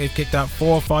band I think they've kicked out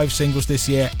 4 or 5 singles this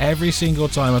year. Every single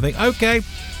time I think, okay,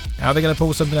 how are they going to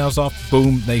pull something else off?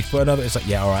 Boom, they put another. It's like,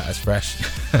 yeah, alright, that's fresh.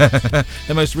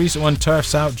 The most recent one,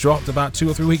 Turf's Out, dropped about 2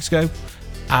 or 3 weeks ago.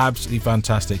 Absolutely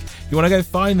fantastic. You want to go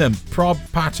find them? Prob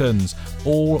Patterns,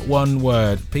 all one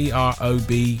word.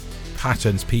 P-R-O-B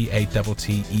Patterns,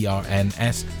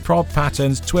 P-A-T-T-E-R-N-S. Prob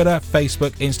Patterns, Twitter,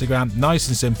 Facebook, Instagram, nice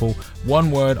and simple.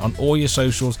 One word on all your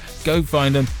socials. Go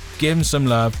find them, give them some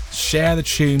love, share the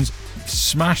tunes,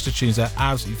 smash the tunes. They're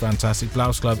absolutely fantastic.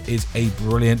 Blouse Club is a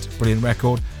brilliant, brilliant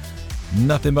record.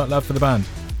 Nothing but love for the band.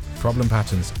 Problem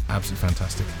Patterns, absolutely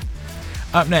fantastic.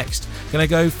 Up next, gonna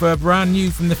go for a brand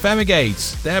new from the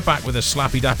Femegades. They're back with a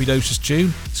slappy dappy docious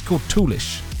tune. It's called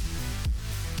Toolish.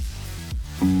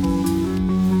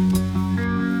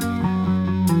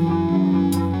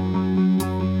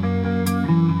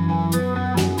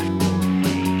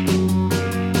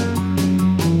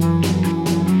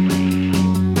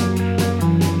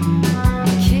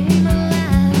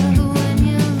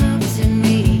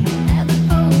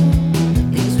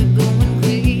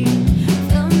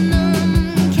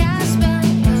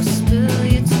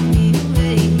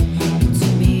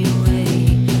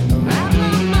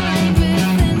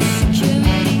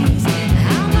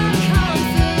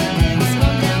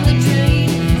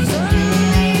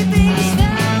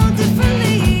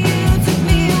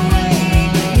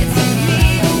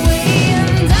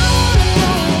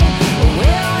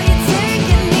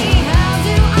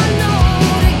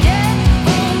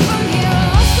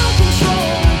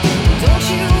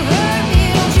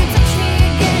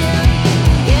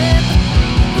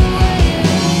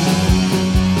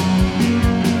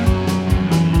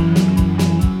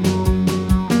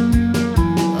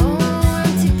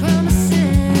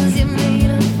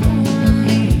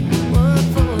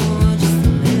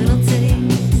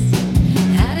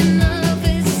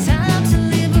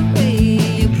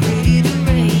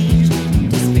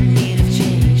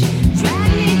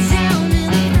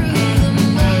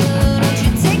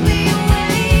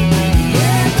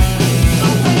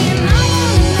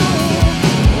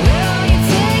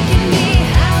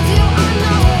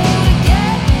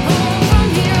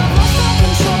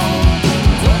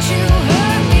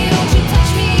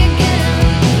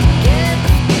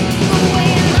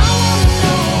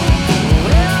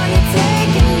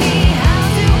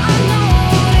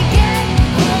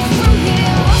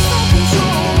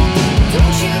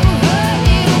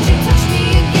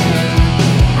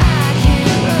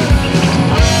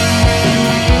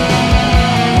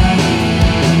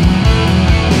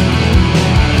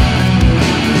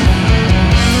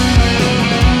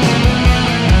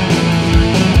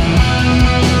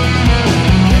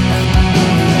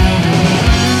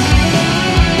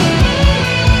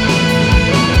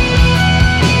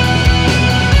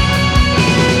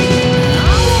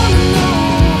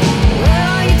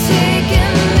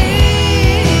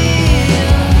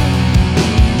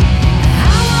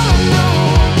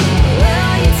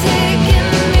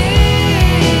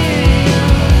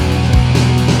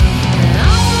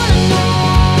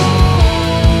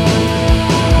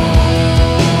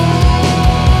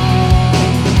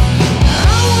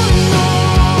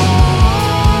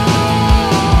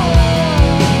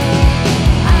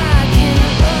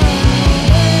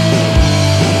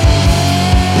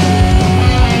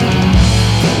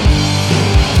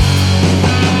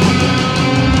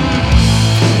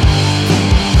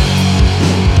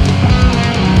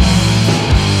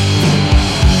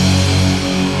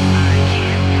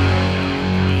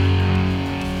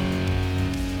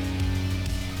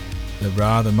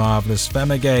 The marvellous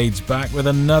Femegades back with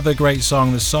another great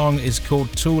song. The song is called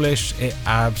Toolish. It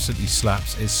absolutely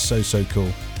slaps. It's so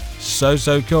cool.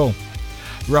 So cool.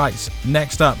 Right,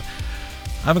 next up.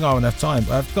 I haven't got enough time.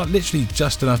 I've got literally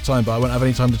just enough time, but I won't have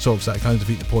any time to talk, so that kind of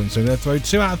defeats the point. So I'm going to throw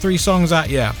 2 out of 3 songs at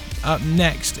you. Up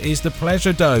next is the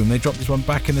Pleasure Dome. They dropped this one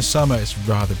back in the summer. It's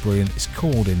rather brilliant. It's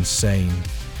called Insane.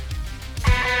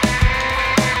 I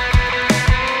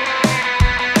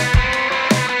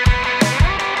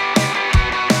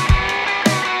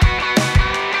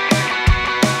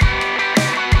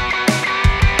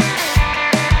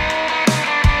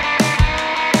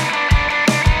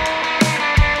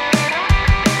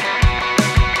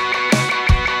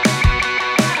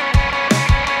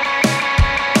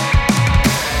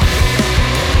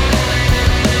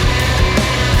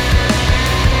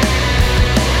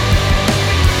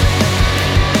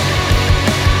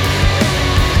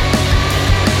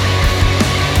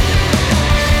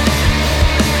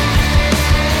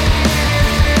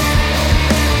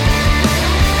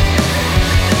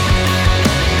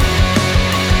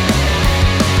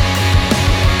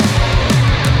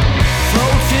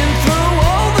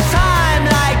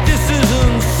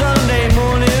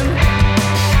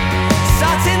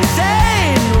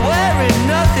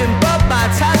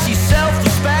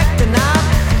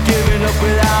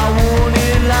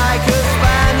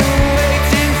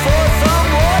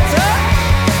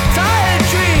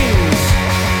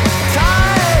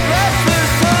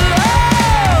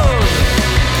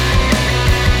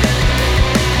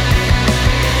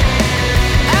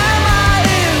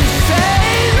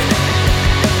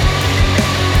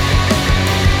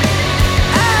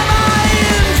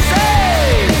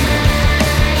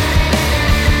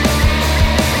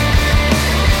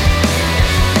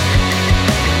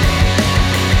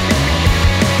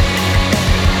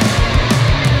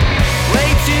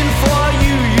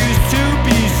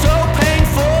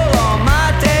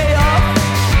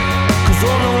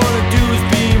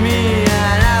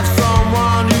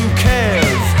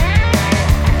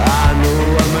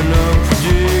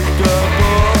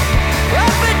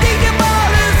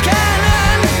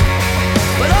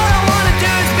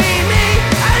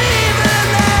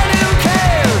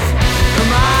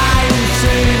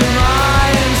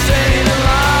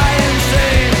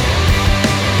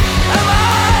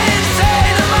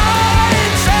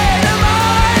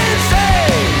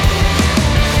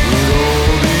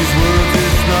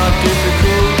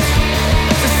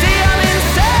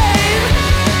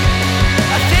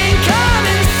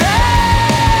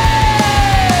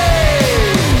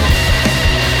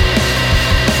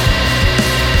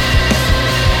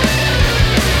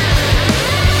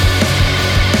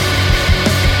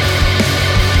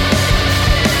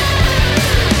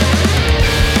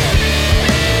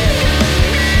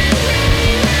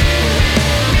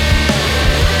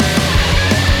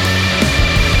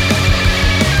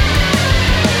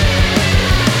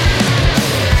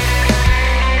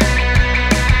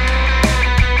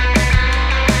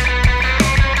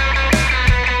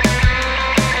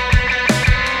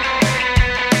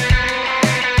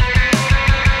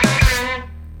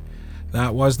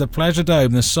That was The Pleasure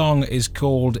Dome. The song is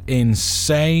called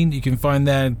Insane. You can find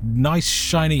their nice,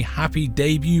 shiny, happy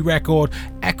debut record,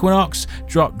 Equinox,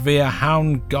 dropped via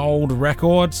Hound Gold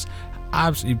Records.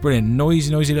 Absolutely brilliant.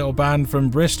 Noisy little band from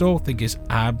Bristol. I think it's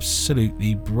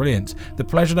absolutely brilliant. The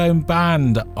Pleasure Dome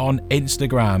Band on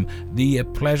Instagram. The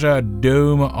Pleasure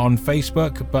Dome on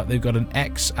Facebook, but they've got an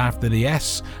X after the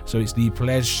S, so it's the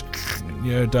Pleasure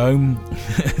Dome,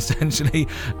 essentially.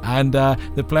 And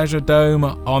the Pleasure Dome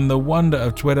on the Wonder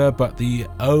of Twitter, but the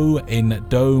O in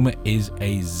Dome is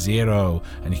a 0.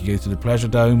 And you can go to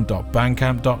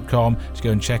thepleasuredome.bandcamp.com to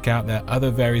go and check out their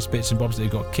other various bits and bobs that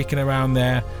they've got kicking around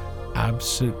there.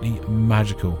 Absolutely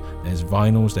magical. There's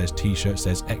vinyls, there's t-shirts,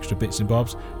 there's extra bits and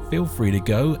bobs. Feel free to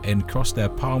go and cross their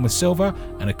palm with silver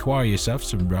and acquire yourself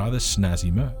some rather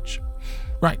snazzy merch.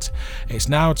 Right, it's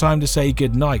now time to say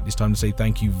goodnight. It's time to say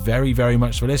thank you very, very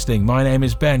much for listening. My name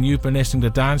is Ben. You've been listening to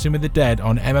Dancing with the Dead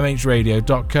on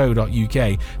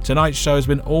mmhradio.co.uk. Tonight's show has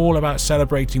been all about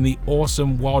celebrating the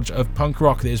awesome wodge of punk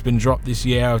rock that has been dropped this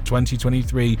year of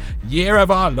 2023, year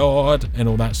of our Lord, and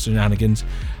all that shenanigans.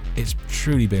 It's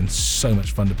truly been so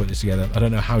much fun to put this together. I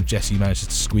don't know how Jesse manages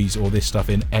to squeeze all this stuff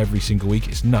in every single week.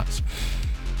 It's nuts.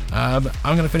 I'm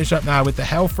going to finish up now with the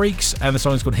Hellfreaks, and the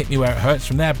song is called Hit Me Where It Hurts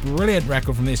from their brilliant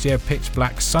record from this year, Pitch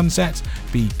Black Sunset.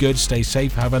 Be good, stay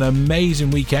safe, have an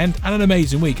amazing weekend and an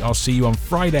amazing week. I'll see you on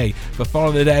Friday for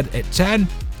Follow the Dead at 10.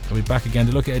 I'll be back again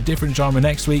to look at a different genre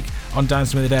next week on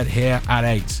Dancing with the Dead here at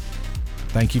 8.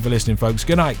 Thank you for listening, folks.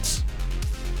 Good night.